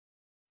heart,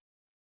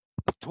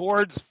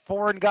 towards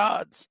foreign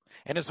gods,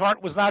 and his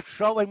heart was not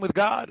showing with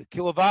God.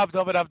 Kilavav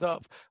David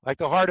Avdav, like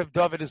the heart of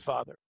David, his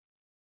father.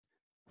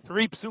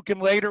 3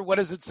 psukim later, what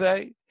does it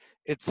say?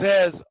 It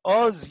says,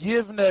 Oz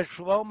Yivne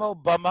Shlomo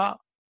Bama.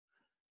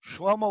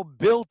 Shlomo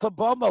built a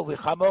bama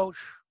lichamosh,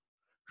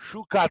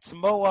 Shukatz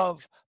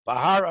Moav,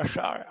 Bahar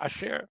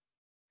Asher,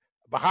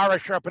 Bahar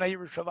Asher Pnei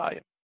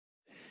Yerushalayim.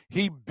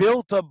 He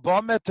built a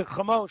bama to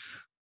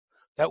Chamosh,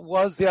 that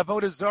was the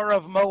Avodah Zarah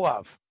of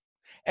Moav.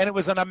 And it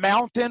was on a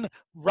mountain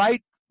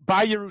right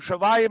by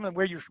Yerushalayim, and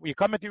where you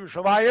come into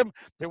Yerushalayim,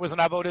 there was an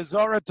Avodah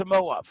Zarah to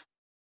Moav.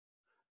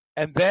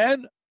 And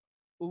then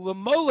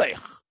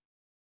Ulamolech,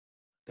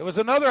 there was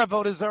another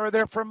Avodah Zarah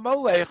there for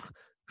Molech,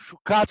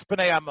 Shukatz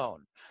B'nei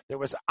Ammon. There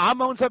was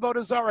Ammon's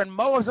Avodah Zarah and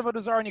Moab's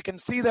Avodah Zarah, and you can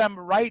see them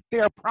right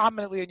there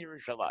prominently in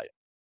Yerushalayim.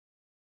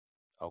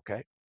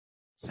 Okay,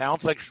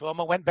 sounds like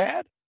Shlomo went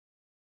bad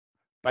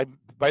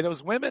by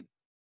those women.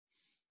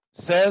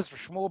 Says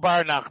Shmuel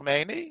Bar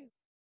Nachmani,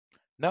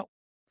 no.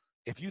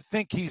 If you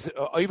think he's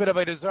Oived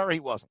Avodah Zarah, he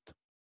wasn't.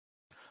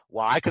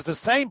 Why? Because the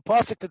same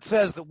pasuk that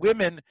says the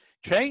women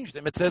changed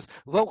him, it says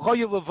Lo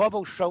Choyu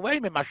Levavo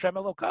Shalem Im Hashem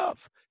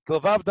Elokav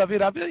Kilvav David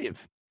Aviv.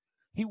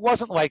 He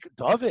wasn't like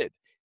David.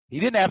 He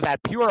didn't have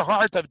that pure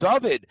heart of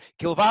David.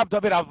 Kilvav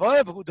David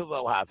Aviv Hu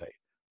Delo Have.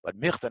 But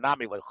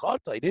Michtanami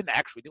Lechota, he didn't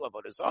actually do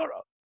Avodah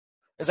Zarah.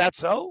 Is that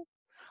so?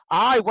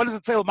 What does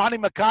it say? Mani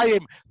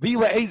Makayim,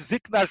 Vila E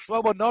Zikna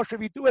Shlomo Nosha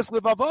Viduas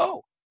Livavo.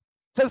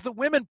 It says the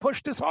women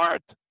pushed his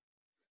heart.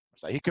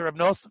 Sahika Rav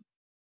Nosson.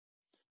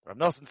 Rav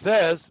Nosson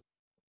says,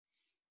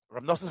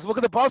 look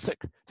at the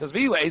pasuk. It says,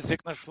 Vila E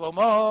Zikna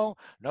Shlomo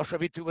Nosha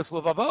Viduas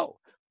Livavo.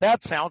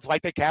 That sounds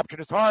like they captured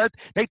his heart.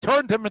 They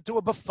turned him into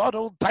a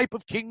befuddled type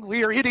of King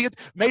Lear idiot,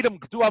 made him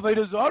do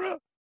Avodah Zarah.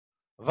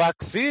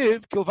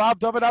 Vaksiv Kilvav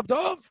David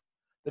Abdov.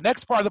 The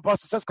next part of the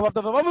pasuk says, Kilvav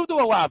David Abdov do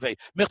Alave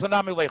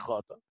Michanami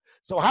Leichota.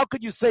 So how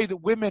could you say the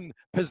women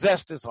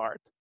possessed his heart?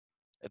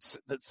 It's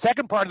the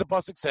second part of the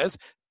pasuk says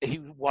he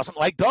wasn't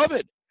like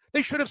David.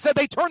 They should have said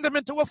they turned him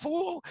into a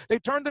fool. They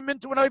turned him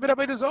into an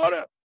Avodah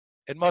Zarah.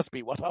 It must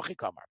be what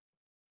Hachikamar.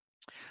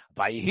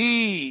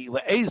 Vayhi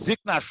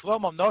le'ezikna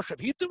Shlomo noshav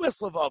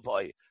hitues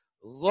levavoy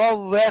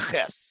lo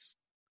leches.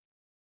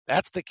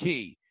 That's the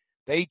key.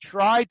 They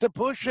tried to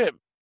push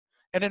him,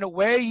 and in a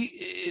way,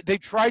 they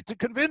tried to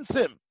convince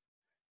him.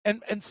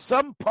 And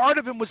some part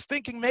of him was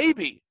thinking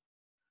maybe,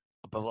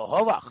 but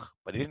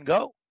he didn't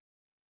go.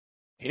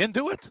 He didn't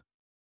do it.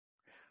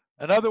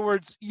 In other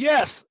words,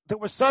 yes, there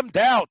was some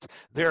doubt.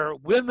 Their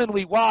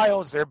womanly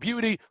wiles, their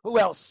beauty. Who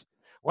else?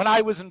 When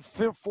I was in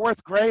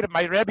fourth grade,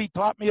 my Rebbe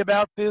taught me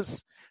about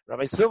this,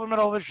 Rabbi Silverman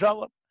Oliver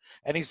Shalom,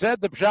 and he said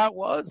the pshat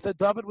was that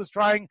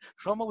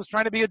Shlomo was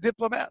trying to be a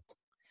diplomat.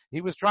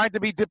 He was trying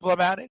to be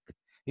diplomatic.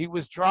 He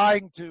was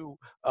trying to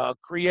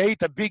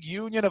create a big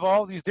union of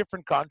all these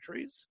different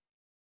countries.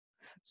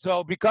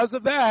 So because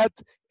of that,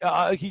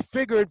 he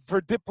figured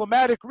for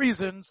diplomatic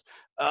reasons,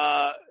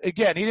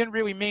 again, he didn't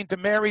really mean to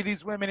marry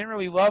these women. He didn't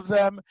really love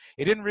them.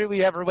 He didn't really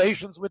have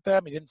relations with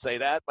them. He didn't say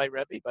that, my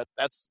Rebbe, but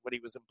that's what he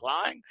was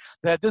implying,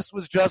 that this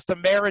was just a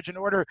marriage in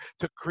order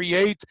to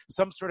create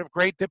some sort of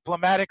great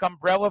diplomatic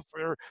umbrella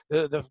for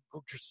the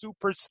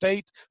super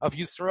state of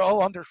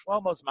Yisrael under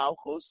Shlomo's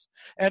Malchus.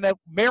 And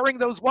marrying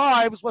those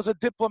wives was a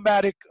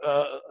diplomatic,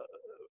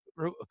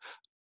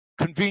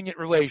 convenient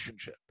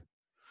relationship.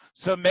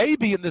 So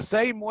maybe in the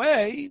same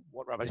way,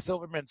 what Rabbi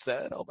Silverman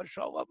said,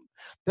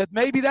 that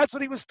maybe that's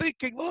what he was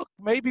thinking. Look,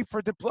 maybe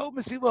for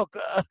diplomacy,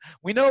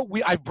 we know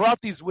I've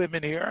brought these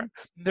women here.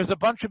 And there's a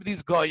bunch of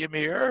these goyim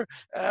here.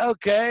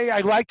 Okay,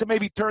 I'd like to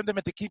maybe turn them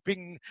into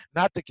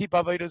not to keep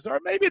Avodah Zarah.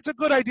 Maybe it's a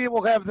good idea.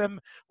 We'll have some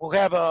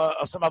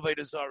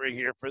Avodah Zarah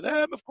here for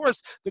them. Of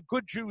course, the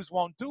good Jews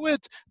won't do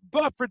it,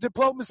 but for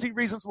diplomacy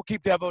reasons, we'll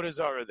keep the Avodah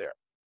Zarah there.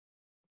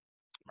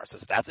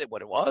 Says that's it.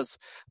 What it was?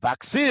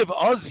 Vaksiv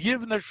oz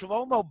yivna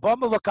Shlomo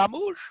bama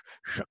lakamush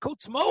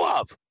shakutz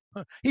Moav.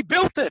 He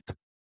built it.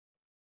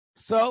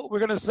 So we're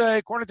going to say,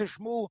 according to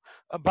Shmuel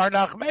Bar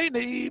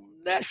Nachmani,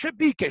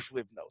 neshabikesh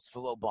livnos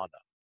filobana.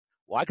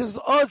 Why? Because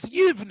oz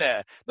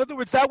yivna. In other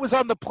words, that was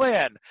on the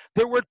plan.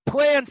 There were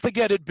plans to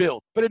get it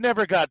built, but it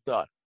never got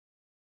done.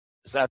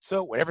 Is that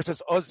so? Whenever it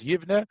says oz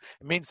yivna,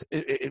 it means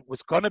it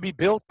was going to be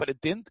built, but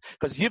it didn't,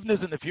 because yivna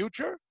is in the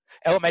future.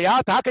 El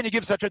Mayat, how can you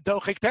give such a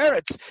dochik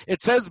teretz?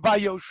 It says by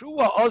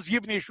Yoshua, Oz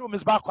Yivni Yeshua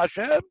Mizbach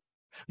Hashem.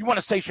 You want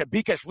to say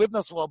Shabikesh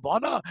Livnos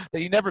Lobana, that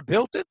he never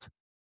built it?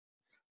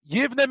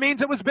 Yivna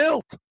means it was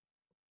built.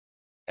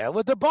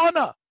 Ela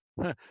Debana.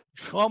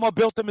 Shlomo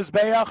built the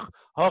Mizbeach,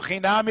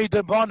 Hochinami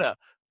Debana.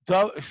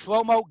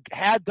 Shlomo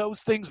had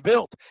those things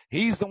built.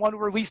 He's the one who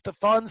released the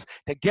funds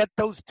to get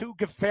those two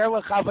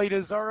Geferlech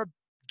Avodah Zarah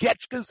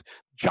Getchkas,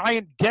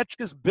 giant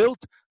Getchkas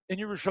built in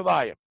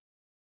Yerushalayim.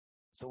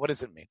 So what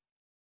does it mean?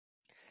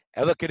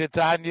 Ela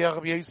kedetanya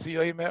Rabbi Yossi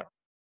Yomer,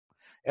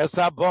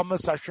 Esa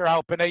bomas asher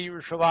al pnei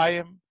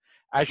Yerushalayim,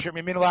 asher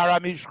mimin lara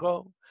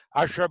mishcho,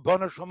 asher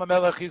bono Shlomo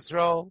Melech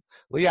Yisrael,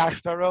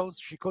 liashtaros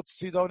shikutz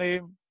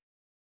sidonim.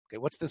 Okay,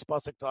 what's this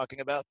pasuk talking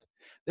about?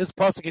 This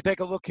pasuk, you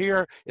take a look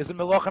here, is in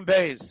Melachim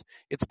Beis.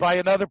 It's by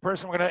another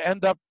person we're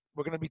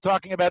going to be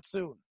talking about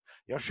soon.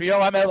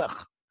 Yoshio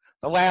HaMelech,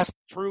 the last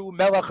true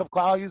Melech of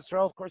Klal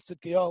Yisrael, of course,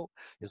 Tzidkiyahu.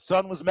 His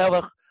son was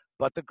Melech,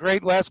 but the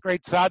last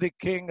great tzaddik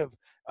king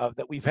of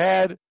that we've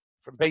had,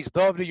 from Beis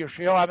David to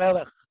Yoshio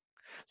HaMelech.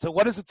 So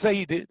what does it say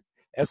he did?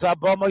 That's, of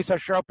course,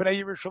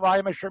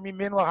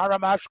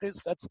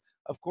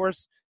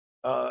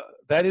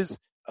 that is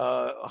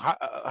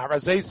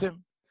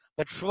Harazesim,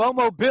 that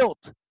Shlomo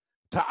built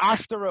to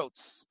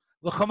Ashtaroth,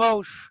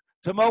 L'chamosh,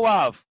 to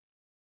Moav.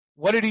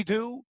 What did he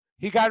do?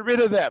 He got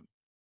rid of them.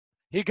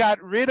 He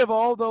got rid of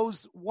all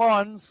those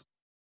ones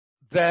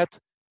that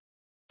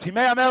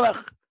Timei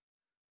HaMelech,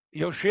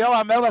 Yoshio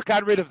HaMelech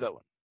got rid of them.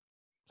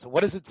 So what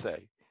does it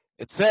say?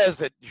 It says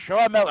that Yoshio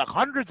HaMelech,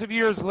 hundreds of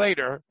years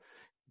later,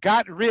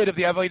 got rid of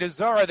the Avodah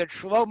Zarah that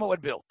Shlomo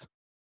had built.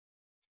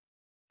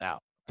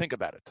 Now, think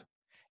about it.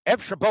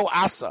 Ev Shabo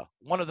Asa,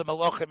 one of the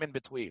Malachim in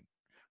between,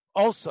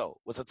 also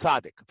was a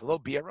tzaddik, below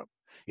Biaram.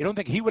 You don't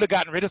think he would have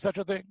gotten rid of such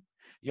a thing?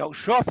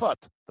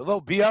 Yoshafat,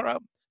 below Biaram,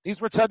 these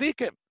were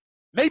tzaddikim.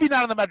 Maybe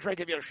not on the Madreg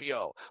of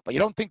Yoshio, but you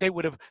don't think they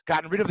would have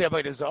gotten rid of the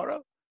Avodah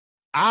Zarah?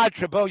 Ad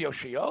Shabo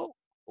Yoshio,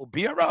 or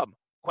Biaram?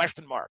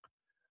 Question mark.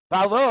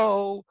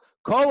 Balo,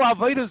 Kol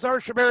Avodah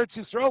Zarah Shemeretz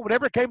Yisrael,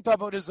 whatever came to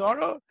Avodah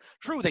Zarah,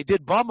 true, they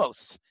did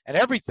bamos and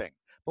everything,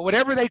 but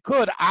whatever they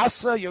could,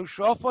 Asa,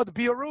 Yoshafat,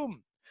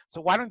 Biarum. So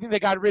why don't you think they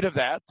got rid of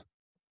that?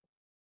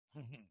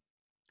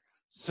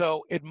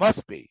 So it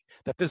must be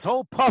that this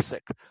whole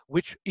pasuk,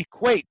 which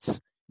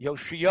equates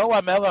Yoshio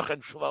HaMelech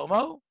and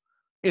Shlomo,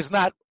 is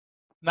not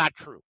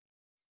true.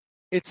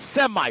 It's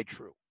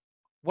semi-true.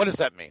 What does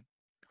that mean?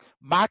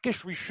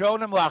 Makish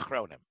Rishonim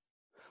Lachronim.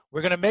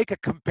 We're going to make a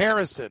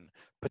comparison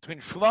between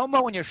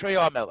Shlomo and Yoshio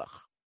HaMelech.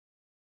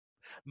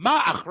 Ma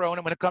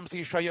Achronim, when it comes to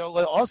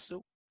Yeshayahu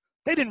also,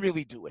 they didn't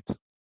really do it.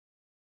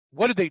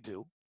 What did they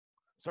do?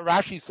 So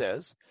Rashi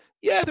says,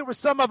 yeah, there was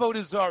some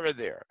Avodah Zarah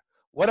there.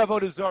 What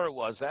Avodah Zarah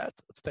was that?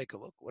 Let's take a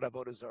look. What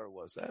Avodah Zarah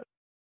was that?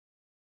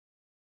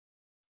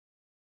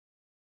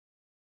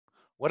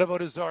 What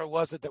Avodah Zarah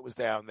was it that was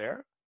down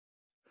there?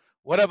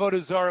 What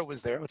Avodah Zarah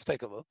was there? Let's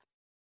take a look.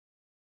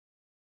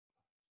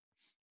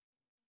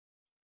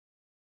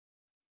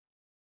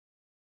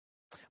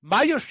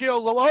 Ma Yoshio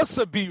lo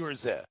asa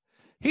biyurzeh.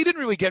 He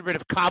didn't really get rid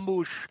of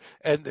Kamush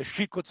and the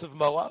Shikuts of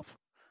Moab.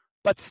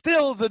 But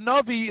still, the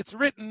Navi, it's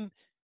written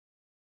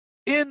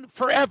in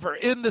forever,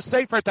 in the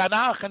Sefer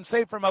Tanakh and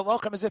Sefer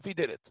Malachim, as if he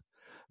did it.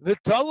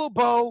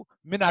 V'tolubo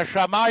min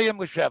hashamayim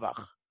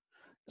l'shevach.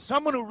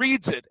 Someone who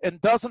reads it and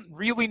doesn't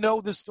really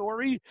know the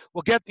story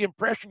will get the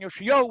impression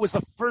Yoshio was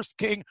the first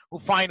king who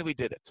finally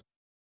did it.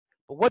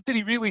 But what did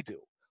he really do?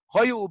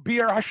 Hoyu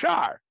ubir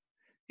hashar.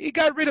 He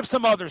got rid of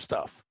some other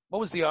stuff. What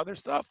was the other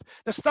stuff?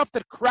 The stuff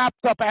that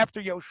cropped up after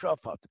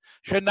Yoshaphat.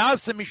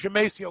 Shenazim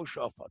mishemes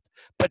Yoshaphat.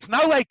 But it's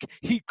not like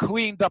he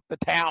cleaned up the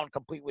town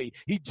completely.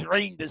 He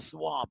drained the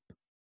swamp.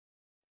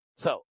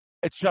 So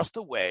it's just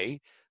a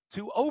way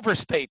to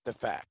overstate the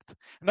fact.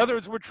 In other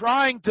words, we're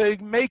trying to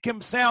make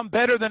him sound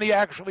better than he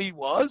actually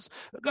was,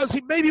 because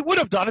he maybe would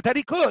have done it had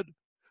he could.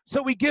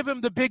 So we give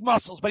him the big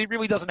muscles, but he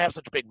really doesn't have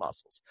such big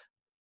muscles.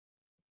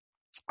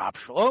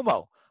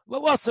 Shlomo,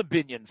 what was a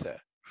binyan say?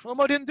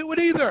 Shlomo didn't do it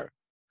either.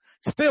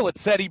 Still, it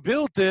said he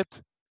built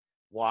it.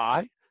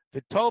 Why?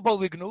 V'tobo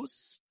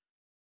lignus.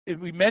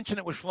 We mentioned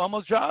it was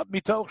Shlomo's job.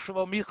 Mitoch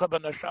Shlomicha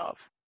b'nashav.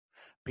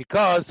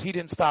 Because he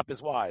didn't stop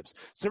his wives.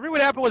 So really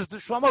what happened was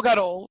Shlomo got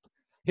old.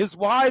 His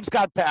wives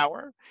got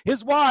power.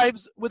 His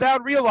wives,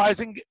 without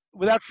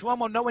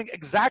Shlomo knowing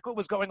exactly what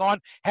was going on,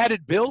 had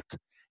it built.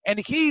 And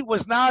he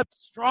was not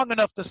strong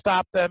enough to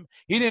stop them.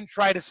 He didn't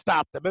try to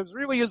stop them. It was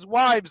really his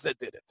wives that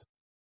did it.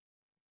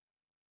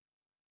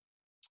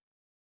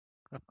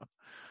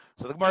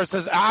 So the Gemara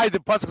says,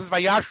 the pasuk says,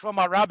 "Vayash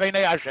Shlomo ra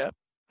b'nei Hashem." It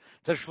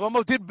says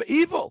Shlomo did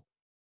evil.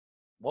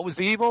 What was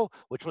the evil?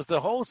 Which was the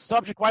whole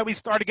subject why we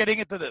started getting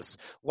into this.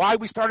 Why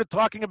we started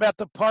talking about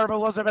the par of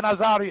Elazar ben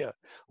Azariah.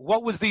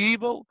 What was the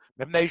evil?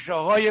 That's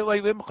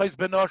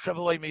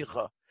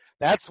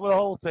the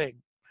whole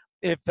thing.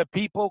 If the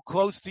people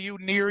close to you,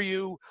 near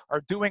you, are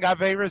doing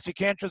Averis, you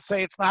can't just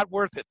say it's not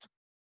worth it.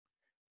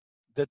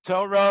 The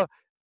Torah,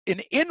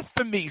 in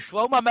infamy,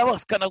 Shlomo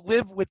Melech's going to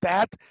live with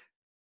that.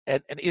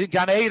 And in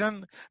Gan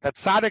Eden, that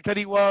tzaddik that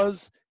he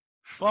was,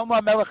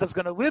 Shlomo Melech is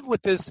going to live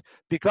with this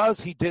because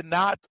he did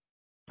not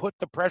put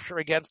the pressure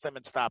against them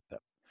and stop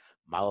them.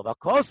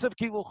 Malavakosev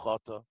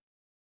kiluchota.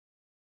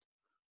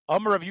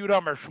 Amar of Yudah,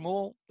 Amar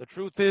Shmuel. The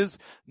truth is,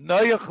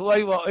 Noach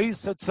leila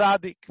isa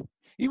tzaddik.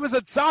 He was a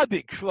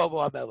tzaddik,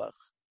 Shlomo Melech.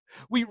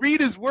 We read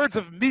his words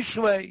of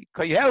Mishlei,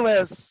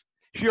 Koheles,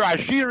 Shir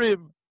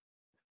Hashirim.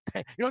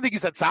 You don't think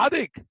he's a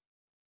tzaddik?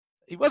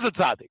 He was a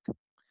tzaddik.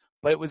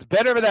 But it was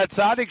better for that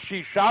tzaddik,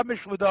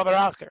 shamish l'davar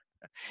acher.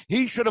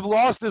 He should have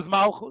lost his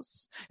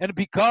malchus and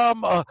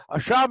become a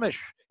shamish.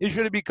 He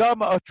should have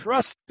become a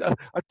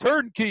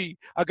turnkey,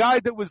 a guy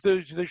that was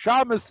the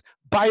shamus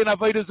by an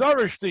avodah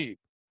zarah shtib.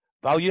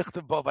 Val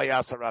yichtav bo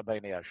vayasar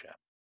rabbeinu Hashem.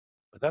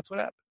 But that's what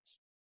happens.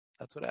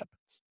 That's what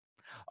happens.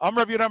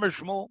 Amar Rav Yonah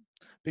Shmuel,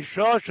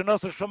 b'shah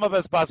shenosa shoma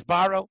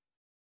basbaro.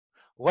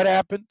 What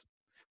happened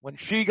when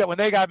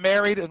they got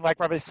married? And like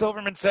Rabbi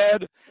Silverman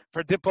said,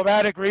 for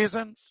diplomatic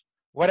reasons.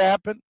 What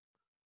happened?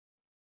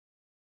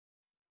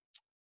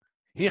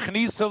 She brought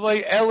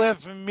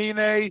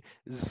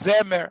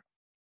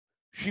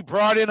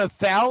in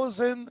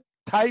 1,000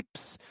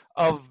 types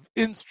of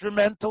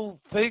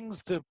instrumental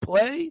things to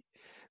play.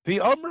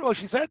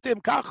 She said to him,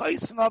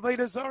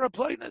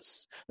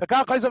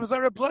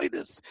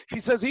 she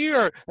says,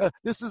 here,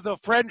 this is the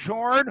French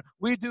horn.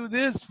 We do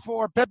this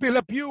for Pepe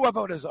Le Pew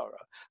Avodah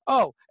Zarah.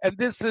 Oh, and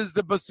this is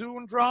the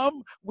bassoon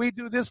drum. We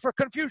do this for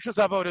Confucius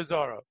Avodah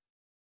Zarah.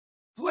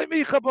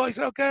 He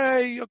said,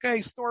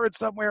 okay, store it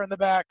somewhere in the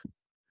back.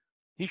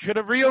 He should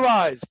have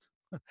realized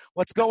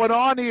what's going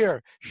on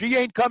here. She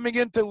ain't coming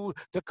in to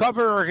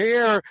cover her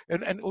hair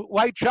and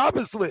light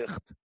Shabbos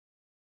licht.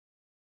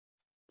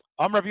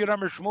 Amar Rav Yonah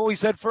Shmuel, he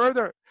said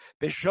further,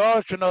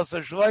 B'shah shenos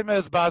shloime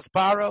es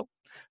basparo,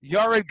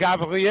 Yored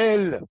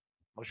Gabriel,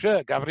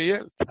 Moshe,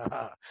 Gabriel,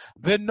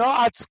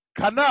 v'noatz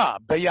kana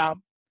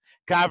b'yam.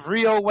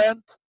 Gabriel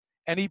went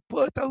and he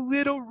put a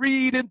little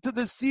reed into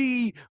the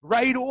sea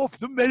right off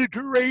the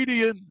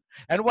Mediterranean.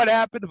 And what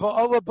happened? And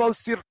all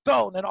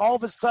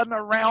of a sudden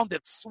around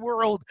it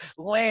swirled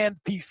land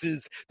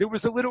pieces. There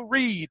was a little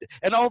reed.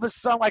 And all of a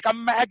sudden, like a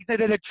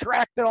magnet, it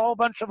attracted a whole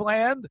bunch of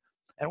land.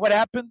 And what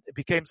happened? It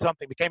became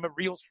something. It became a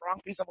real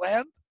strong piece of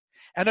land.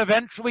 And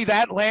eventually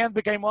that land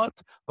became what?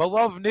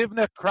 Belov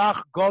Nivne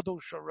Krach Godel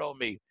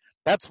Sharomi.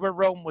 That's where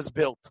Rome was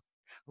built.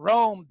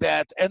 Rome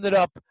that ended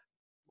up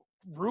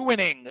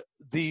ruining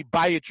the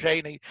Bayit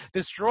Sheni,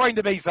 destroying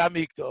the Beis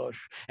Hamikdash,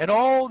 and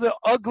all the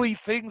ugly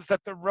things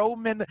that the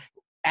Roman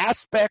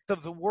aspect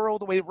of the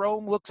world, the way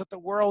Rome looks at the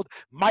world,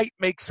 might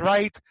makes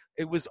right.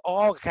 It was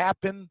all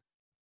happened.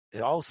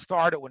 It all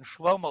started when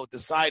Shlomo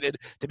decided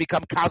to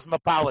become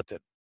cosmopolitan.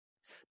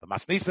 And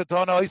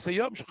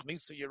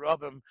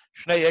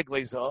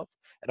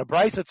a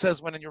Bryce that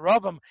says when in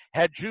Yeravim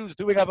had Jews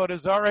doing Avodah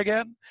Zarah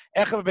again,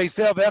 that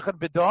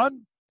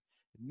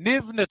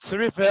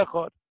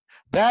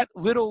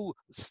little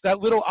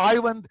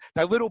island,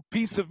 that little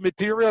piece of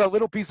material, that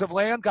little piece of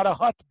land got a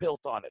hut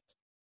built on it.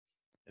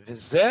 And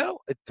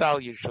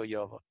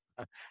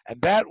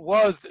that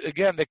was,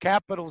 again, the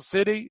capital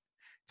city.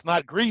 It's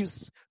not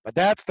Greece, but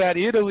that's that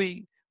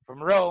Italy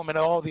from Rome and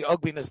all the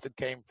ugliness that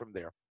came from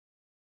there.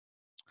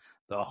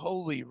 The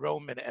Holy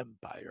Roman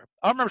Empire.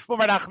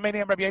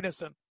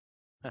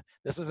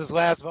 This is his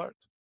last word.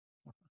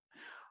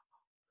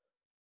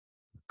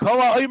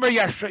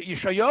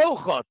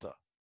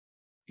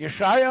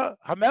 Yeshaya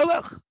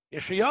Hamelech,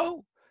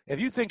 Yeshayo.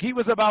 If you think he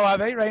was a Baal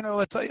Aveira,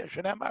 I'll tell you,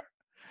 Shenemar.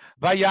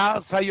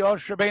 Vayaz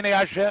Hayosh B'nei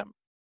Hashem.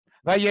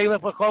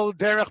 Vayelech B'chol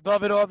Derech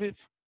David Aviv.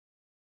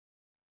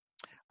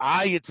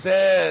 It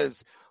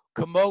says,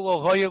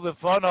 Kamolo Hoya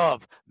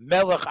Lefonov,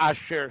 Melech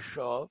Asher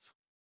Shov.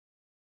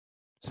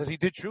 Says he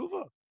did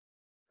tshuva.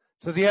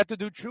 Says he had to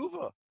do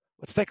tshuva.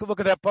 Let's take a look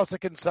at that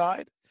pasuk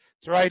inside.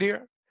 It's right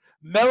here.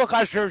 Melech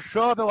Asher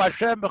Shov El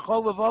Hashem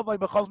B'chol Levavai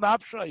B'chol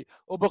Nafshay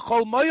or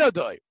B'chol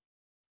Moyadai.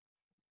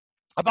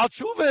 About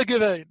tshuva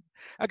again.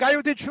 A guy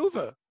who did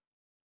tshuva.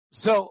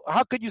 So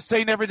how could you say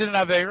he never did an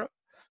Aveira?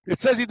 It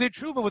says he did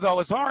tshuva with all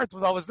his heart,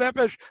 with all his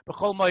nefesh,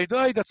 b'chol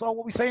ma'idai. That's all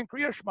what we say in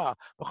Kriya Shema.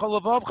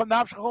 B'chol lavav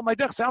chanav shechol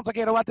ma'idech. Sounds like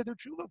he had a lot to do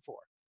tshuva for.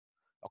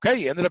 Okay,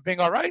 he ended up being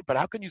all right, but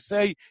how can you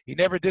say he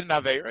never did an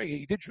Aveira?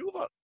 He did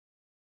tshuva.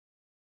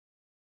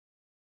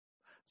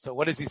 So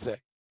what does he say?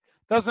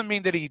 Doesn't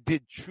mean that he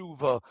did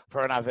tshuva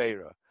for an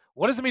Aveira.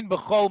 What does it mean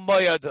b'chol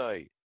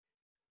ma'idai?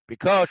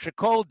 Because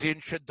Shekol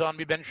Din Shadon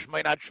Miben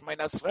Shmeinat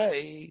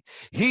Shmeinasrei,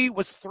 he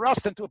was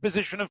thrust into a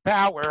position of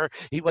power.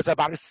 He was a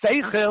Bar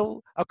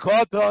Seichel, a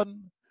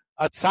Kodon,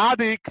 a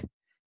Tzaddik,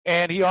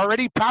 and he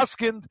already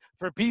paskined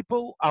for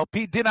people Al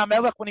Pi Din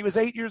HaMelech when he was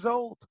 8 years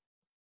old.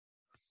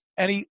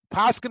 And he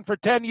paskined for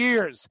 10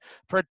 years.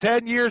 For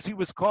 10 years he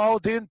was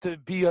called in to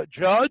be a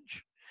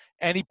judge,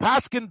 and he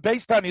paskined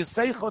based on his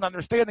Seichel and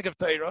understanding of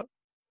Torah.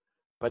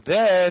 But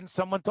then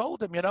someone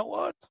told him, you know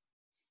what?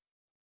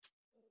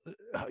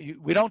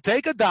 We don't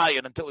take a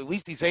dayan until at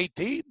least he's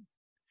 18.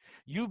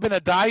 You've been a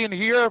dayan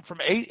here from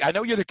 8. I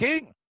know you're the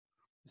king.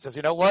 He says,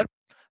 you know what?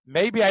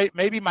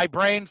 Maybe my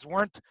brains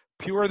weren't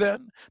pure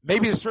then.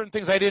 Maybe there's certain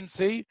things I didn't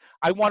see.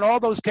 I want all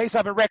those cases. I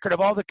have a record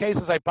of all the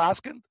cases I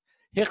paskined.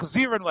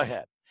 Hichzirin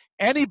lahed.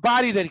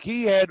 Anybody that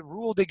he had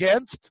ruled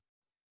against,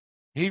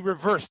 he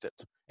reversed it.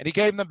 And he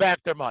gave them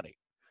back their money.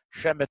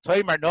 You know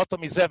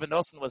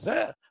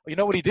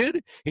what he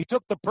did? He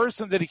took the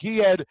person that he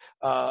had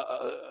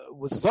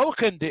was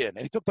zochend in, and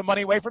he took the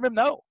money away from him.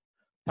 No,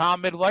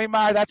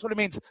 that's what it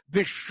means.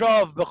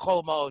 Vishav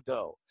b'chol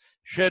ma'odo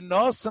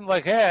shenosen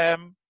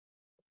lechem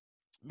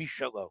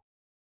mishalo,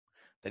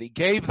 that he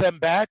gave them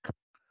back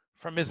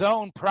from his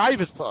own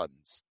private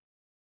funds,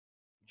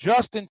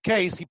 just in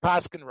case he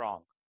paskin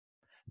wrong.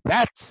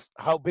 That's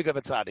how big of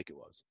a tzaddik he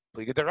was.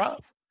 Pliga de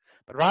Rav,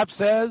 but Rav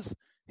says.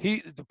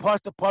 The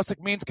pasuk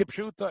means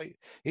kipshutai.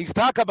 He's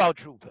talking about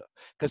tshuva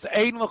because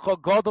ein l'cho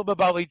godol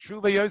b'balei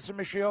tshuva yoser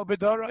Mashiach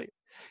b'darai.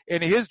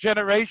 In his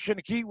generation,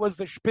 he was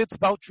the spitz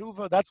about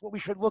tshuva. That's what we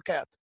should look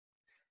at.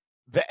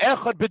 The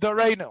echad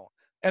b'dareinu,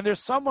 and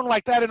there's someone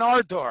like that in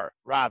our door.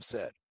 Rav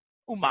said,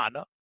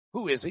 Umana.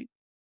 Who is he?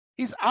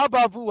 He's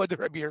Abba Avu de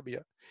Rabbi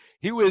Yirmiyah.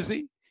 Who is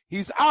he?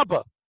 He's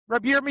Abba,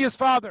 Rabbi Yirmiyah's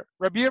father.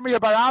 Rabbi Yirmiyah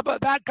bar Abba.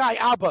 That guy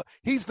Abba.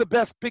 He's the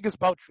biggest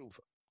about tshuva.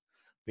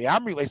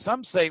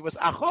 Some say it was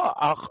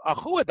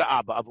Achu the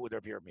Abba of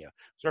Rav Yirmiyah.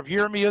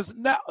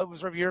 It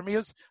was Rav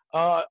Yirmiyah's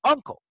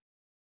uncle.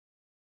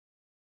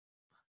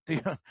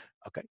 Okay.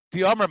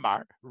 The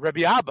Amar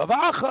Rabbi Abba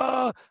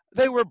Acha,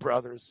 they were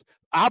brothers.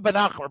 Abba and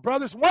Acha were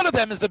brothers. One of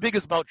them is the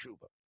biggest Baal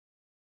Tshuva.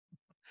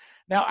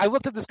 Now I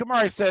looked at this Gemara.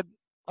 I said,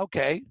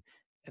 okay,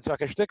 it's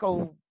like a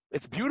shtickle.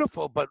 It's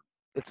beautiful, but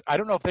I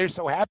don't know if they're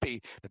so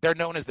happy that they're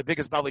known as the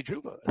biggest Baal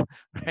Tshuva,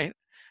 right?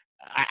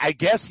 I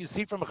guess you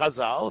see from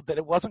Chazal that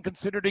it wasn't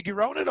considered a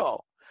giron at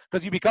all.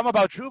 Because you become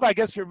about tshuva, I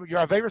guess your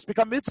Averis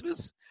become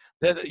mitzvahs.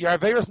 That your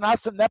Averis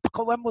nasa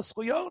nepkolem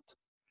l'schuyot.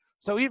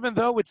 So even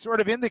though it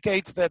sort of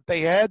indicates that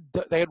they had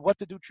what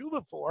to do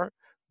tshuva for,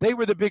 they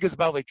were the biggest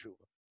balei tshuva.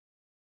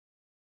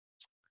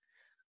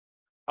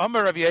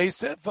 Amar Rav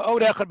Yosef,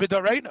 v'od echad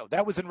b'dareno.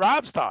 That was in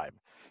Rav's time.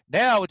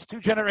 Now it's 2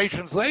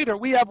 generations later.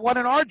 We have one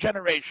in our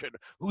generation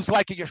who's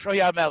like a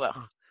Yeshoya Melech.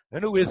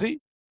 And who is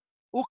he?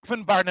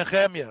 Ukvan bar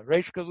Nechemia,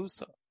 Reish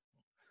Galusa.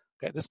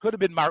 Okay, this could have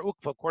been Mar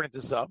Ukva, according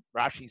to some.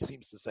 Rashi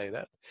seems to say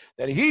that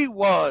he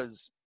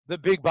was the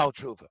big Baal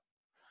Tshuva.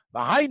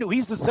 V'hainu,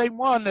 he's the same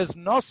one as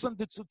Nosan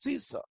de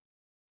Tzutzisa.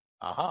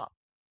 Aha.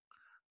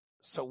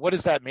 So what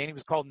does that mean? He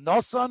was called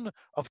Nosan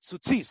of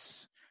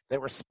Tzutzis. They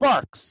were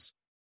sparks.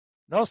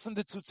 Nosan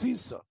de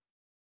Tzutzisa.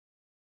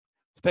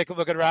 Let's take a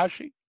look at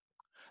Rashi.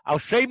 Al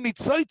Shem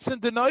Nitzoitz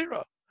and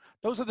Denoira.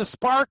 Those are the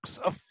sparks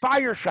of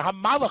fire.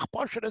 Shahamalach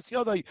Posheres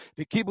Yodai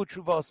V'kibu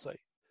Chuvasei.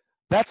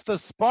 That's the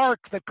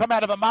sparks that come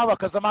out of a malach,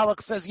 because the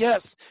malach says,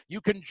 yes, you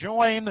can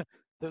join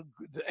the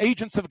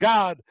agents of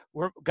God,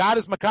 where God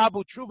is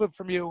makabu tshuva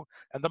from you,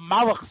 and the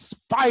malach's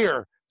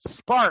fire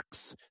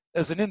sparks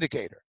as an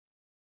indicator.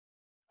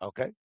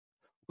 Okay?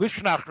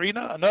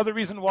 Lishnachrina, another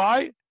reason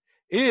why,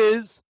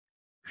 is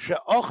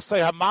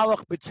she'ochsei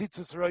hamalach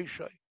b'tzitzis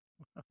roishai.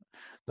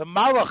 The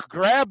malach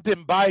grabbed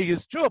him by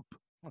his chup,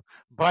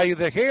 by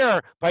the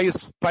hair, by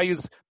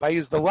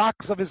the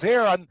locks of his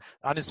hair on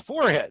his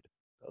forehead.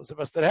 Those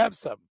of us that have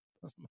some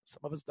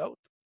of us don't.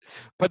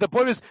 But the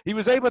point is, he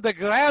was able to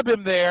grab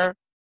him there,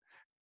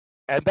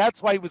 and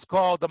that's why he was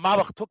called, the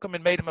Malach took him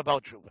and made him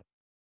about Shuvah.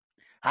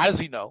 How does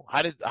he know?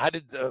 How did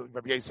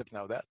Rabbi Yosef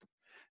know that?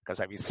 Because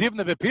I received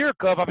the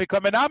Bepirkov, I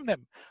become an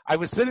Amnim. I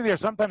was sitting there,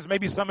 sometimes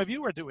maybe some of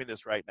you are doing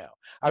this right now.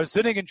 I was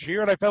sitting in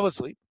Shir and I fell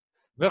asleep.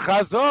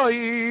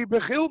 V'chazoi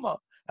b'chilma.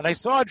 And I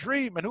saw a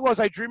dream. And who was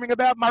I dreaming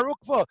about?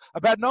 Marukva,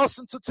 about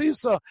Nosan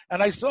Tzutzisa.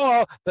 And I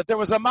saw that there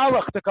was a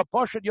malach, the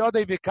kaposhet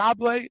yodei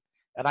v'kable.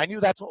 And I knew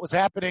that's what was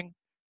happening,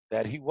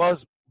 that he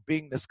was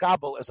being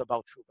niskabel as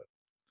about Shuvah.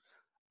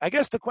 I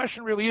guess the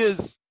question really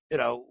is,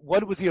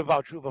 what was he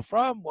about Shuvah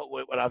from?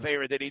 What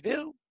Avera did he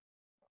do?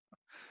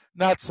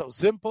 Not so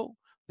simple.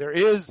 There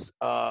is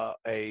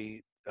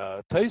a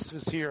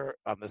Tosfos here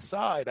on the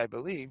side, I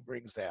believe,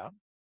 brings down.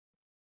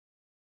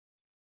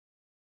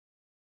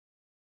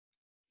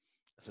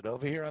 Is it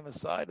over here on the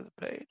side of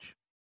the page?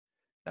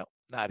 No,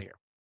 not here.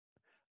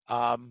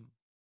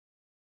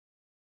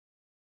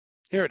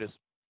 Here it is.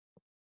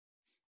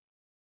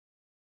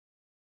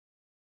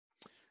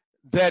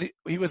 That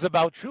he was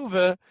about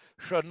Shuvah,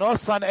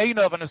 Shanosan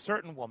Einov, and a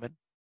certain woman.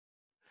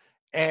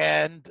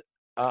 And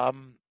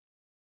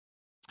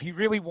he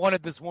really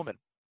wanted this woman.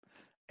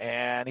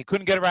 And he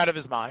couldn't get her out of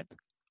his mind.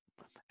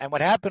 And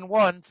what happened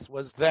once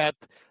was that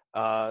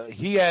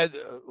he had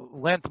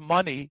lent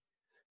money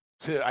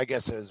to, I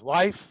guess, his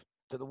wife,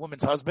 to the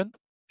woman's husband.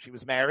 She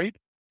was married.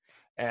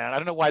 And I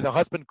don't know why the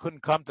husband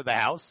couldn't come to the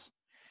house.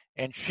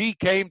 And she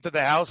came to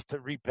the house to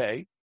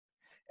repay.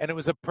 And it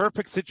was a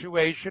perfect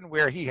situation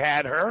where he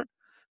had her.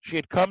 She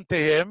had come to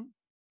him.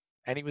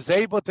 And he was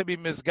able to be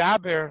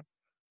misgaber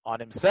on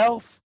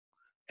himself.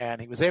 And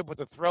he was able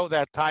to throw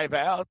that taiva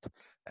out.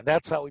 And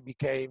that's how he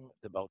became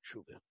the Baal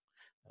Tshuva.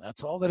 And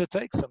that's all that it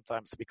takes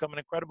sometimes to become an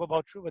incredible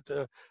Baal Tshuva,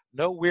 to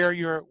know where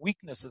your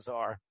weaknesses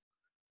are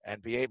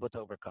and be able to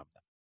overcome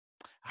them.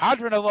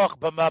 Hadran aloch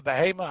b'ma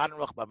behema, hadran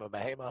aloch b'ma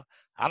behema,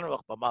 hadran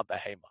aloch b'ma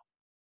behema.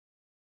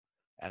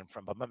 And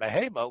from b'ma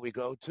behema we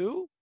go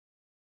to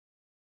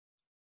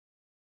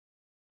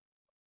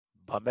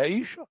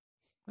b'ma isha.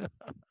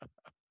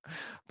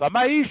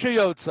 B'ma isha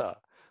yotza.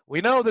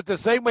 We know that the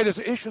same way there's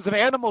issues of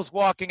animals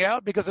walking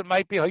out because it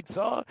might be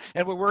hitzah,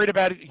 and we're worried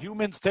about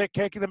humans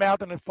taking them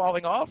out and it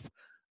falling off.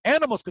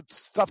 Animals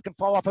stuff can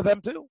fall off of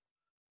them too,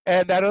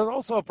 and that is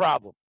also a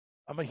problem.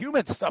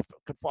 Human stuff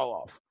could fall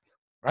off,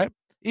 right?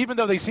 Even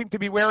though they seem to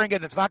be wearing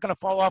it, it's not going to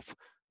fall off.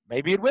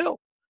 Maybe it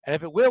will. And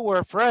if it will, we're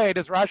afraid,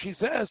 as Rashi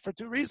says, for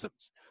two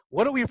reasons.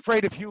 What are we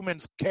afraid of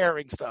humans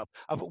carrying stuff,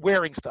 of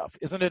wearing stuff?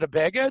 Isn't it a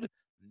beged?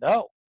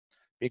 No.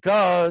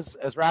 Because,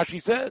 as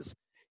Rashi says,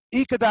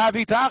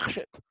 ikadavi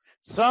tachshit.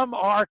 Some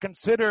are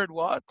considered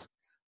what?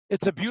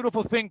 It's a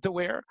beautiful thing to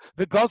wear.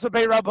 But a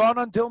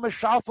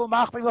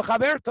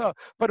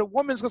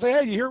woman's going to say,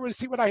 hey, you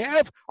see what I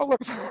have? Oh,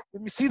 look,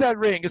 let me see that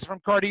ring. Is it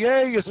from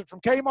Cartier? Is it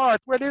from Kmart?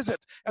 What is it?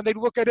 And they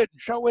look at it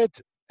and show it.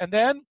 And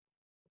then,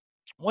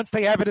 once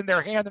they have it in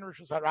their hand in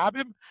Rosh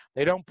Hashanah,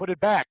 they don't put it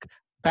back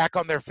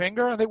on their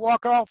finger, and they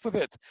walk off with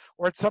it.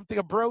 Or it's something,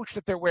 a brooch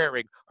that they're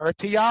wearing, or a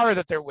tiara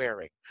that they're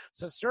wearing.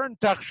 So certain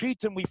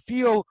tachshitim we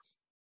feel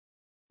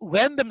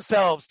lend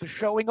themselves to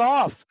showing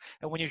off.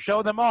 And when you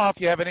show them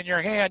off, you have it in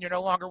your hand, you're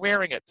no longer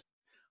wearing it.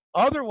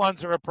 Other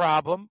ones are a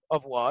problem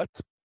of what?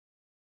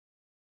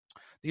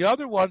 The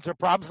other ones are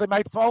problems they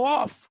might fall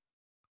off.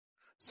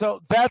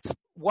 So that's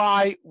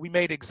why we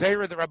made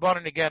Xera the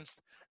Rabbanan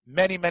against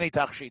many, many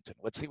tachshitin.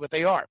 Let's see what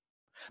they are.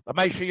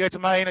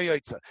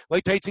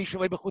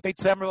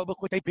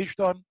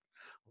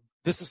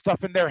 This is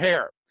stuff in their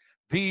hair.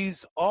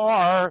 These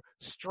are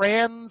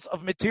strands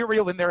of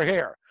material in their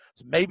hair.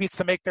 So maybe it's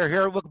to make their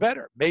hair look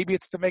better. Maybe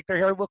it's to make their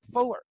hair look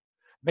fuller.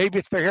 Maybe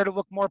it's their hair to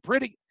look more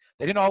pretty.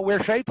 They didn't all wear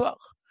sheitlach.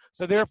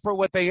 So therefore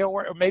what they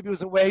wore, or maybe it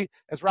was a way,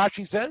 as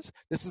Rashi says,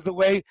 this is the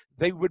way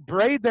they would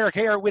braid their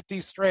hair with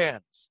these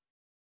strands.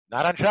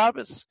 Not on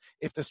Shabbos.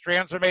 If the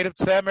strands are made of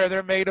tzemer,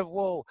 they're made of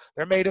wool.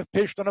 They're made of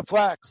pishton of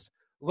flax.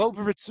 Lo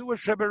b'ritzua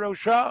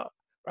sheberosha.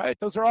 Right?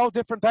 Those are all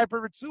different type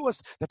of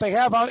ritzuas that they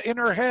have in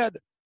her head.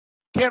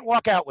 Can't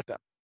walk out with them.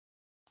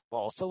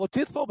 Also,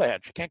 lotithful ban.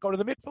 She can't go to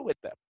the mikveh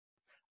with them.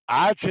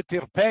 Ad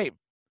shetirpeim.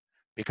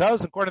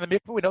 Because according to the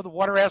mikveh, we know the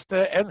water has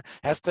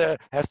to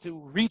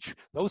reach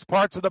those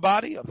parts of the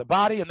body and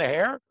the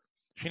hair.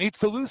 She needs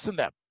to loosen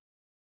them.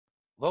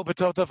 Lo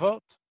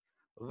betotafot,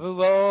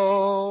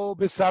 lo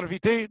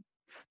bisarvitin.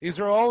 These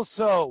are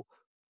also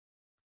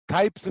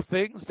types of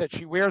things that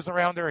she wears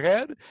around her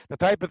head, the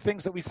type of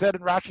things that we said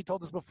and Rashi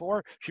told us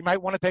before she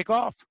might want to take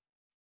off.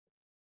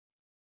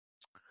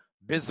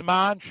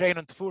 Bisman, shein,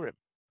 and tfurim.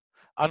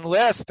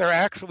 Unless they're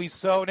actually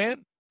sewn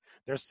in.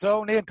 They're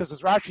sewn in because,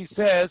 as Rashi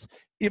says,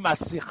 ima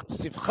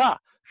sivcha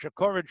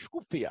shekored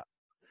shkufia.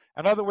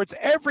 In other words,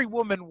 every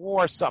woman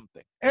wore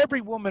something.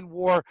 Every woman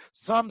wore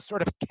some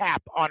sort of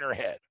cap on her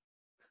head.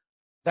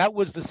 That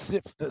was the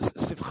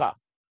sivcha.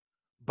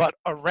 But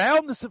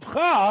around the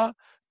sivcha,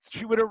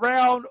 she would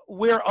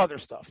wear other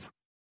stuff.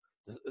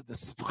 The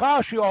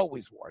sivcha she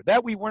always wore.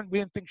 That we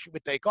didn't think she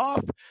would take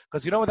off,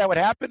 because you know what that would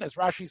happen, as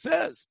Rashi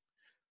says.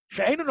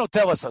 She'enu no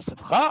tell us a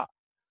sivcha.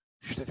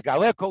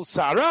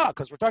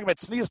 Because we're talking about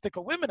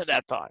tzniustika women at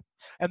that time.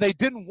 And they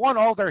didn't want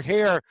all their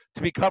hair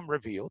to become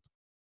revealed.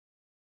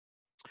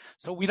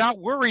 So we're not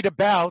worried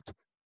about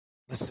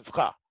the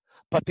sivcha.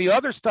 But the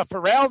other stuff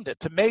around it,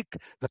 to make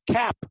the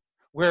cap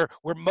where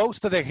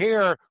most of the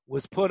hair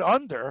was put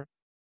under,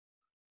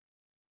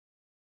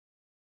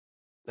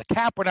 the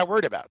cap we're not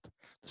worried about.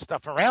 The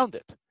stuff around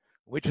it,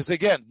 which is,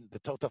 again, the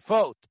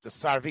totafot, the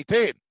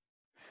sarvitin,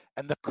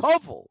 and the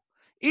kovel.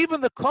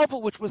 Even the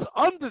kovel, which was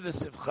under the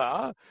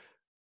sivcha,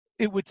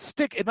 it would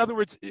stick. In other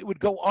words, it would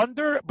go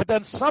under, but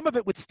then some of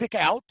it would stick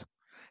out,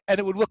 and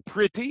it would look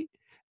pretty,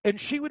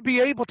 and she would be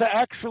able to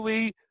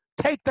actually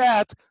take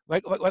that,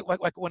 like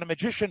when a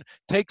magician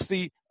takes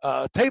the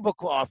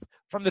tablecloth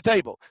from the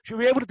table. She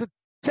would be able to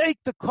take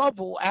the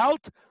kovel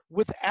out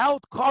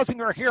without causing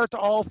her hair to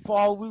all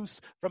fall loose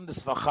from the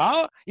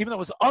svacha, even though it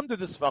was under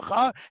the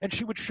svacha, and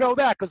she would show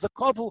that, because the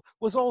kovel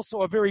was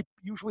also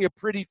usually a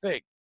pretty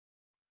thing.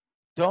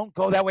 Don't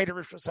go that way to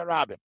Rosh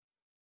Hashanah,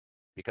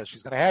 because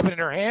she's going to have it in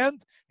her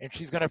hand, and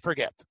she's going to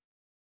forget.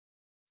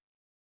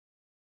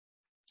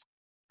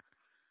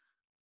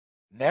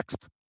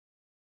 Next.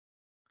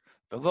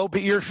 The lo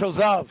be'ir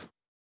shozav.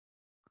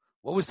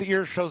 What was the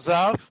ir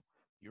shozav?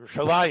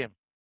 Yerushalayim.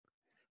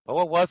 But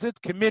what was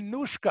it? Kamin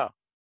nushka.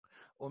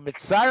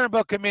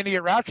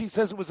 Rashi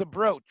says it was a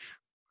brooch.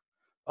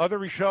 Other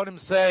Rishonim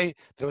say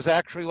there was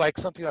actually like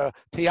something, a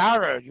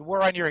tiara you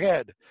wore on your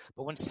head.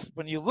 But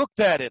when you looked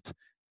at it,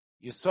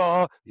 you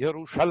saw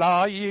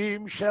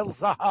Yerushalayim shel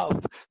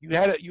zahav.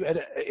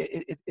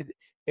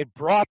 It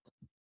brought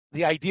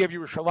the idea of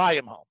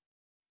Yerushalayim home.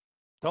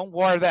 Don't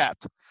wear that.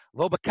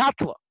 Lo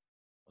bekatla.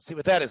 See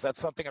what that is.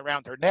 That's something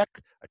around her neck,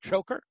 a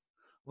choker.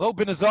 Lo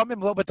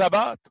benazamim, lo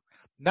betabat.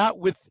 Not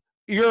with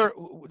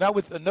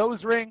a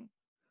nose ring,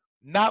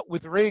 not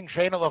with ring,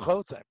 sheina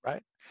lachotze,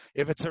 right?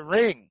 If it's a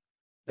ring,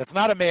 that's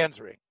not a man's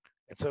ring.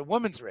 It's a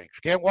woman's ring.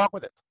 She can't walk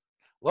with it.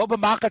 Lo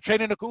b'machat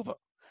sheina nakuva.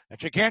 And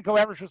she can't go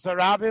ever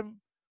shusarabim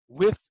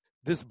with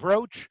this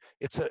brooch.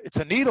 It's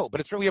a needle, but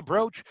it's really a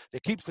brooch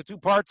that keeps the two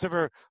parts of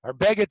her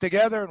beged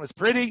together and was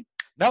pretty.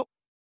 Nope.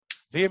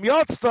 V'im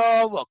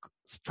yotzta, look,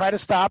 try to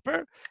stop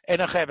her.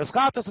 And a cheves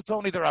chatas, it's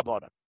only the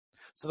rabbanan.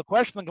 So the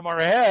question the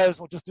Gemara has,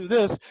 we'll just do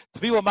this,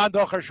 Tvila man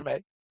docher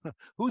shmei.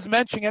 Who's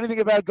mentioning anything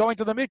about going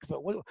to the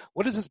mikveh?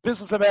 What is this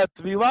business about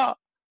Tvila?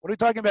 What are we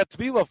talking about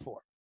Tvila for?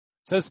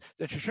 It says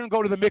that you shouldn't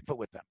go to the mikveh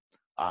with them.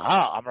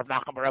 Aha, Amar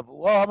Rav Nachman bar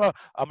Avua,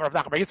 Amar Rav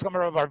Nachman bar Yitzchak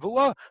bar Rav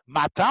Avua,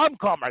 Matam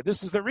Kamar.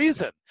 This is the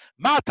reason.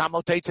 Matam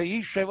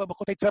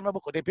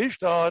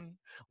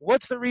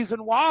What's the reason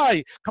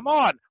why? Come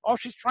on, all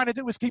she's trying to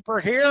do is keep her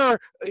hair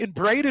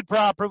braided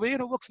properly,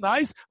 and it looks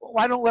nice.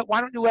 Why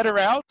don't you let her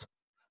out?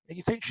 And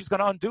you think she's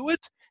going to undo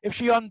it? If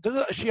she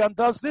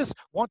undoes this,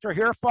 won't her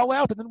hair fall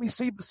out? And then we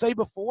say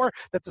before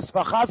that the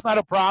svacha is not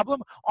a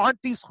problem.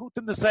 Aren't these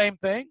chutim the same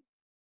thing?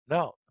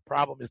 No, the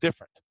problem is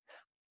different.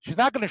 She's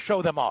not going to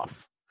show them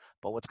off.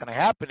 But what's going to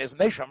happen is,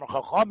 because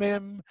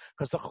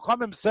the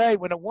Chachamim say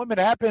when a woman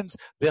happens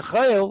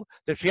b'chayil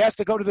that she has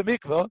to go to the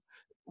mikveh,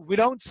 we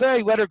don't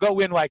say let her go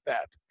in like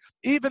that.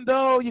 Even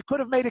though you could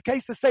have made a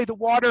case to say the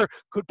water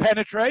could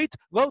penetrate,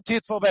 lo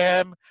titfo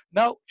behem.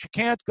 No, she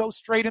can't go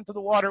straight into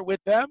the water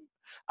with them.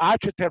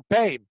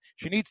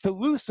 She needs to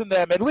loosen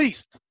them at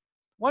least.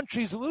 Once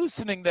she's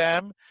loosening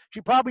them, she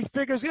probably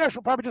figures,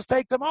 she'll probably just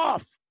take them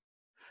off.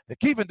 Since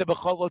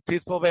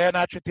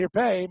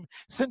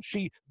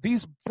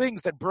these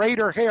things that braid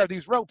her hair,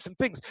 these ropes and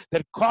things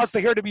that cause the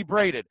hair to be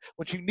braided,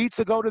 when she needs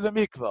to go to the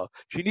mikveh,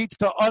 she needs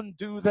to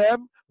undo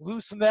them,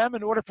 loosen them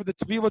in order for the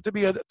tevilah to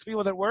be a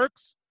tevilah that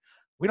works.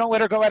 We don't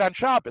let her go out on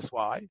Shabbos.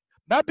 Why?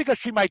 Not because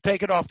she might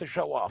take it off to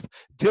show off.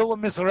 Because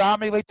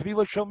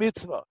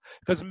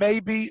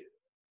maybe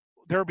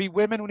there'll be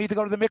women who need to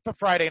go to the mikveh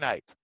Friday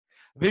night.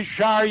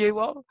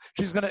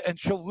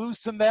 She'll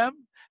loosen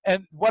them,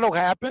 and what'll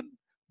happen?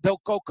 They'll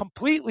go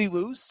completely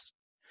loose,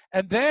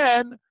 and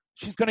then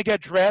she's going to get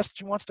dressed.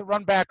 She wants to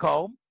run back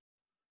home.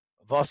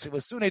 Once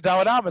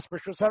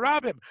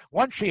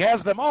she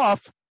has them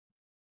off,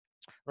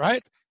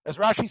 right? As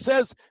Rashi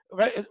says,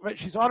 right,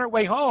 she's on her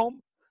way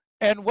home,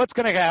 and what's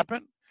going to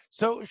happen?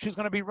 So she's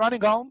going to be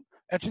running home,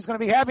 and she's going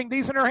to be having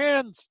these in her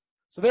hands.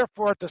 So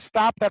therefore, to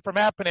stop that from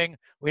happening,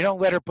 we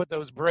don't let her put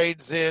those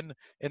braids in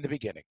the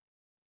beginning.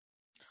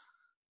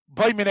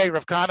 What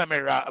about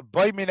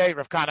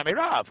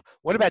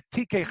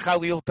Tike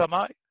Chalil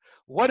Tamai?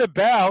 What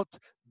about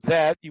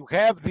that you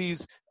have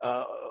these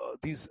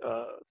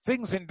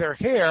things in their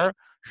hair,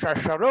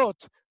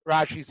 shasharot,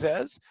 Rashi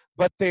says,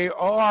 but they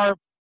are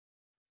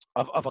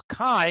of a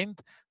kind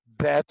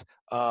that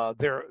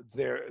they're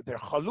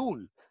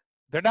chalul.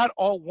 They're not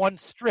all one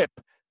strip.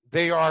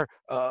 They are,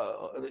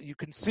 you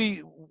can see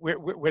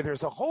where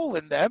there's a hole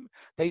in them.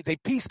 They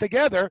piece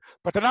together,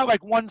 but they're not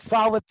like one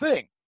solid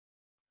thing.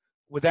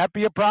 Would that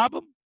be a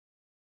problem?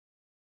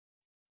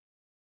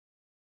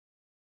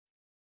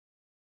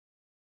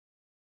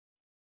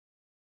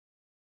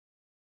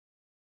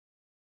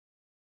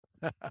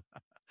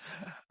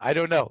 I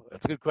don't know.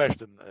 That's a good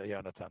question,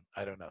 Yonatan.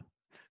 I don't know.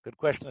 Good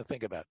question to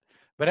think about.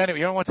 But anyway,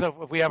 you don't want to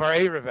know if we have our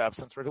Erev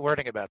since we're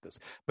learning about this.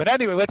 But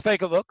anyway, let's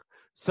take a look.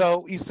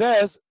 So he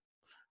says,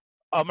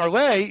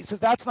 Marley, he says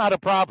that's not a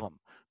problem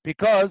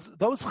because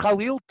those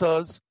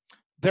chaliltas,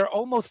 they're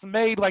almost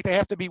made like they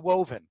have to be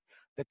woven.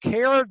 The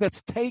care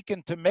that's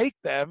taken to make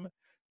them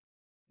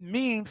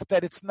means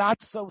that it's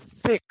not so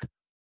thick.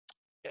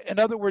 In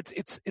other words,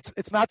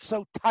 it's not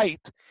so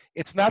tight,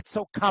 it's not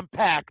so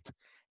compact,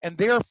 and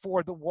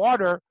therefore the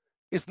water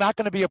is not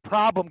going to be a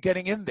problem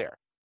getting in there.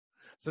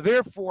 So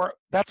therefore,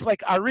 that's like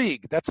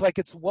arig, that's like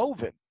it's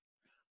woven,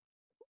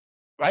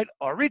 right?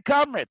 Arig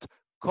kamrit,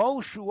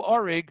 kol shu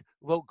arig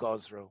lo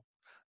gozru.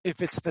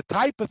 If it's the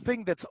type of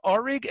thing that's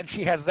arig and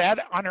she has that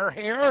on her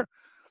hair,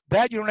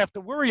 that you don't have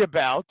to worry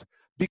about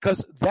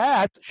because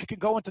that she can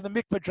go into the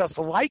mikveh just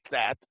like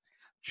that.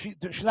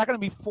 She's not going to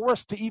be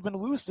forced to even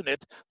loosen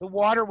it. The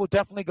water will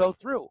definitely go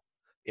through.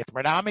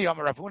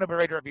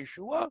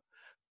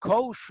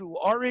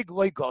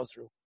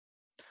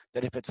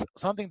 That if it's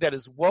something that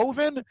is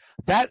woven,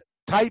 that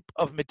type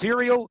of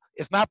material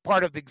is not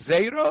part of the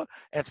gzeira,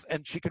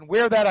 and she can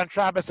wear that on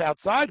Shabbos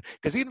outside,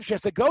 because even if she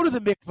has to go to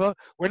the mikveh,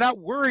 we're not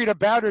worried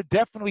about her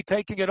definitely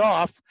taking it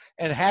off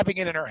and having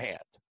it in her hand.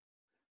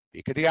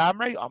 I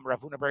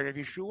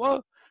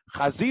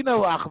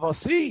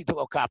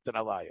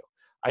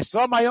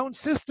saw my own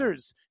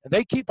sisters, and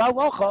they keep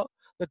halacha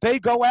that they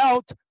go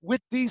out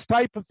with these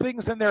type of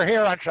things in their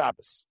hair on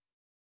Shabbos.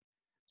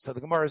 So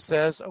the Gemara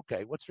says,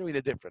 okay, what's really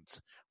the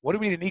difference? What do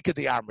we need an Ika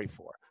the Amri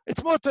for?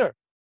 It's mutter.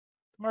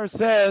 The Gemara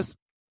says,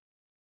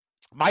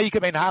 Ma'ika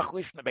ben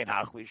hachlishna ben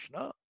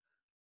hachlishna,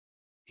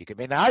 Ika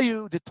ben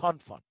hayu de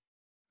tonfan.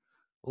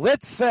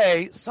 Let's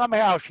say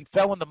somehow she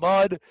fell in the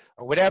mud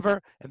or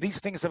whatever, and these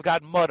things have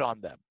got mud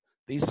on them.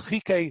 These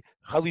chike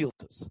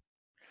chaliltas.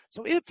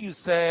 So if you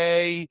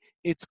say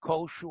it's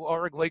koshu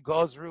or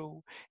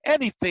gozru,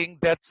 anything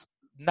that's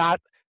not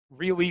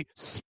really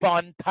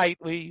spun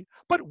tightly,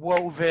 but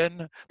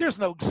woven, there's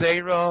no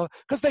gzeira,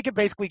 because they can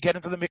basically get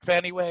into the mikveh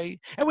anyway,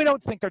 and we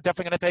don't think they're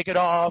definitely going to take it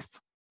off.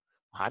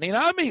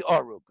 Haninami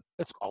orug.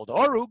 It's called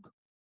orug.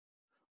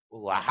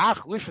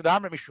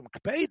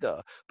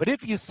 But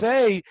if you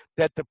say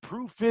that the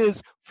proof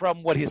is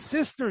from what his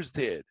sisters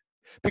did,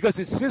 because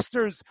his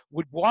sisters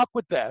would walk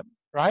with them,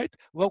 right?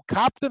 Lo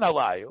kaptan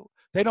alayu.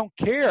 They don't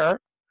care,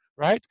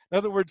 right? In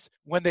other words,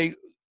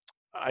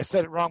 I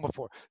said it wrong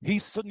before. He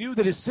knew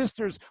that his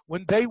sisters,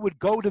 when they would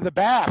go to the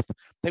bath,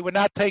 they would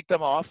not take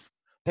them off.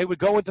 They would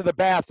go into the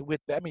bath with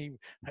them.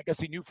 I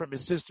guess he knew from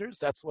his sisters,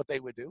 that's what they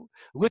would do.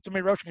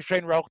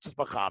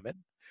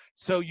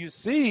 So you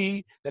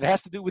see, that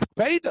has to do with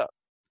Peda.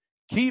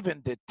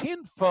 Kivin de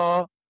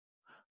tinfa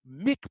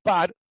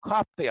mikbad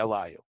kapte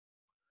alayu.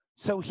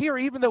 So here,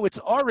 even though it's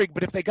arig,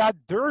 but if they got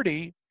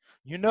dirty,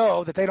 you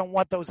know that they don't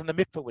want those in the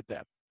mikveh with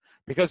them.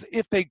 Because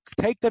if they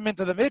take them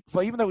into the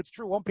mikveh, even though it's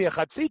true, it won't be a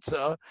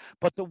chatzitza,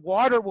 but the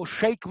water will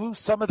shake loose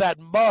some of that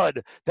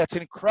mud that's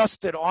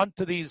encrusted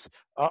onto these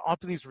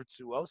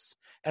ritzuos,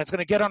 and it's going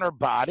to get on her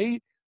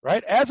body,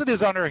 right? As it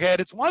is on her head,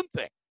 it's one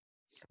thing.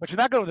 But she's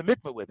not going to the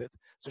mikveh with it,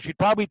 so she'd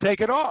probably take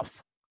it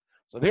off.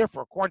 So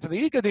therefore, according to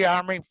the Ika the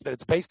Amri, that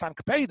it's based on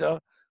Kapeda,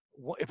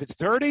 if it's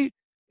dirty,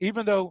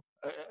 even though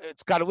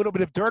it's got a little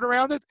bit of dirt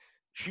around it,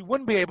 she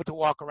wouldn't be able to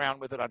walk around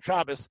with it on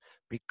Shabbos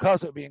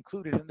because it would be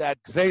included in that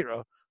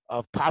gzeira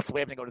of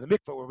possibly having to go to the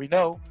mikveh, where we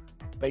know,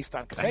 based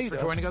on Kapeda. Thanks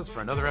for joining us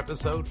for another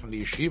episode from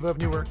the Yeshiva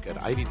of Newark at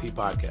IDT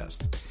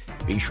Podcast.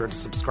 Be sure to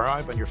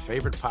subscribe on your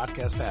favorite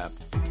podcast app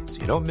so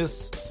you don't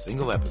miss a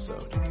single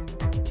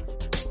episode.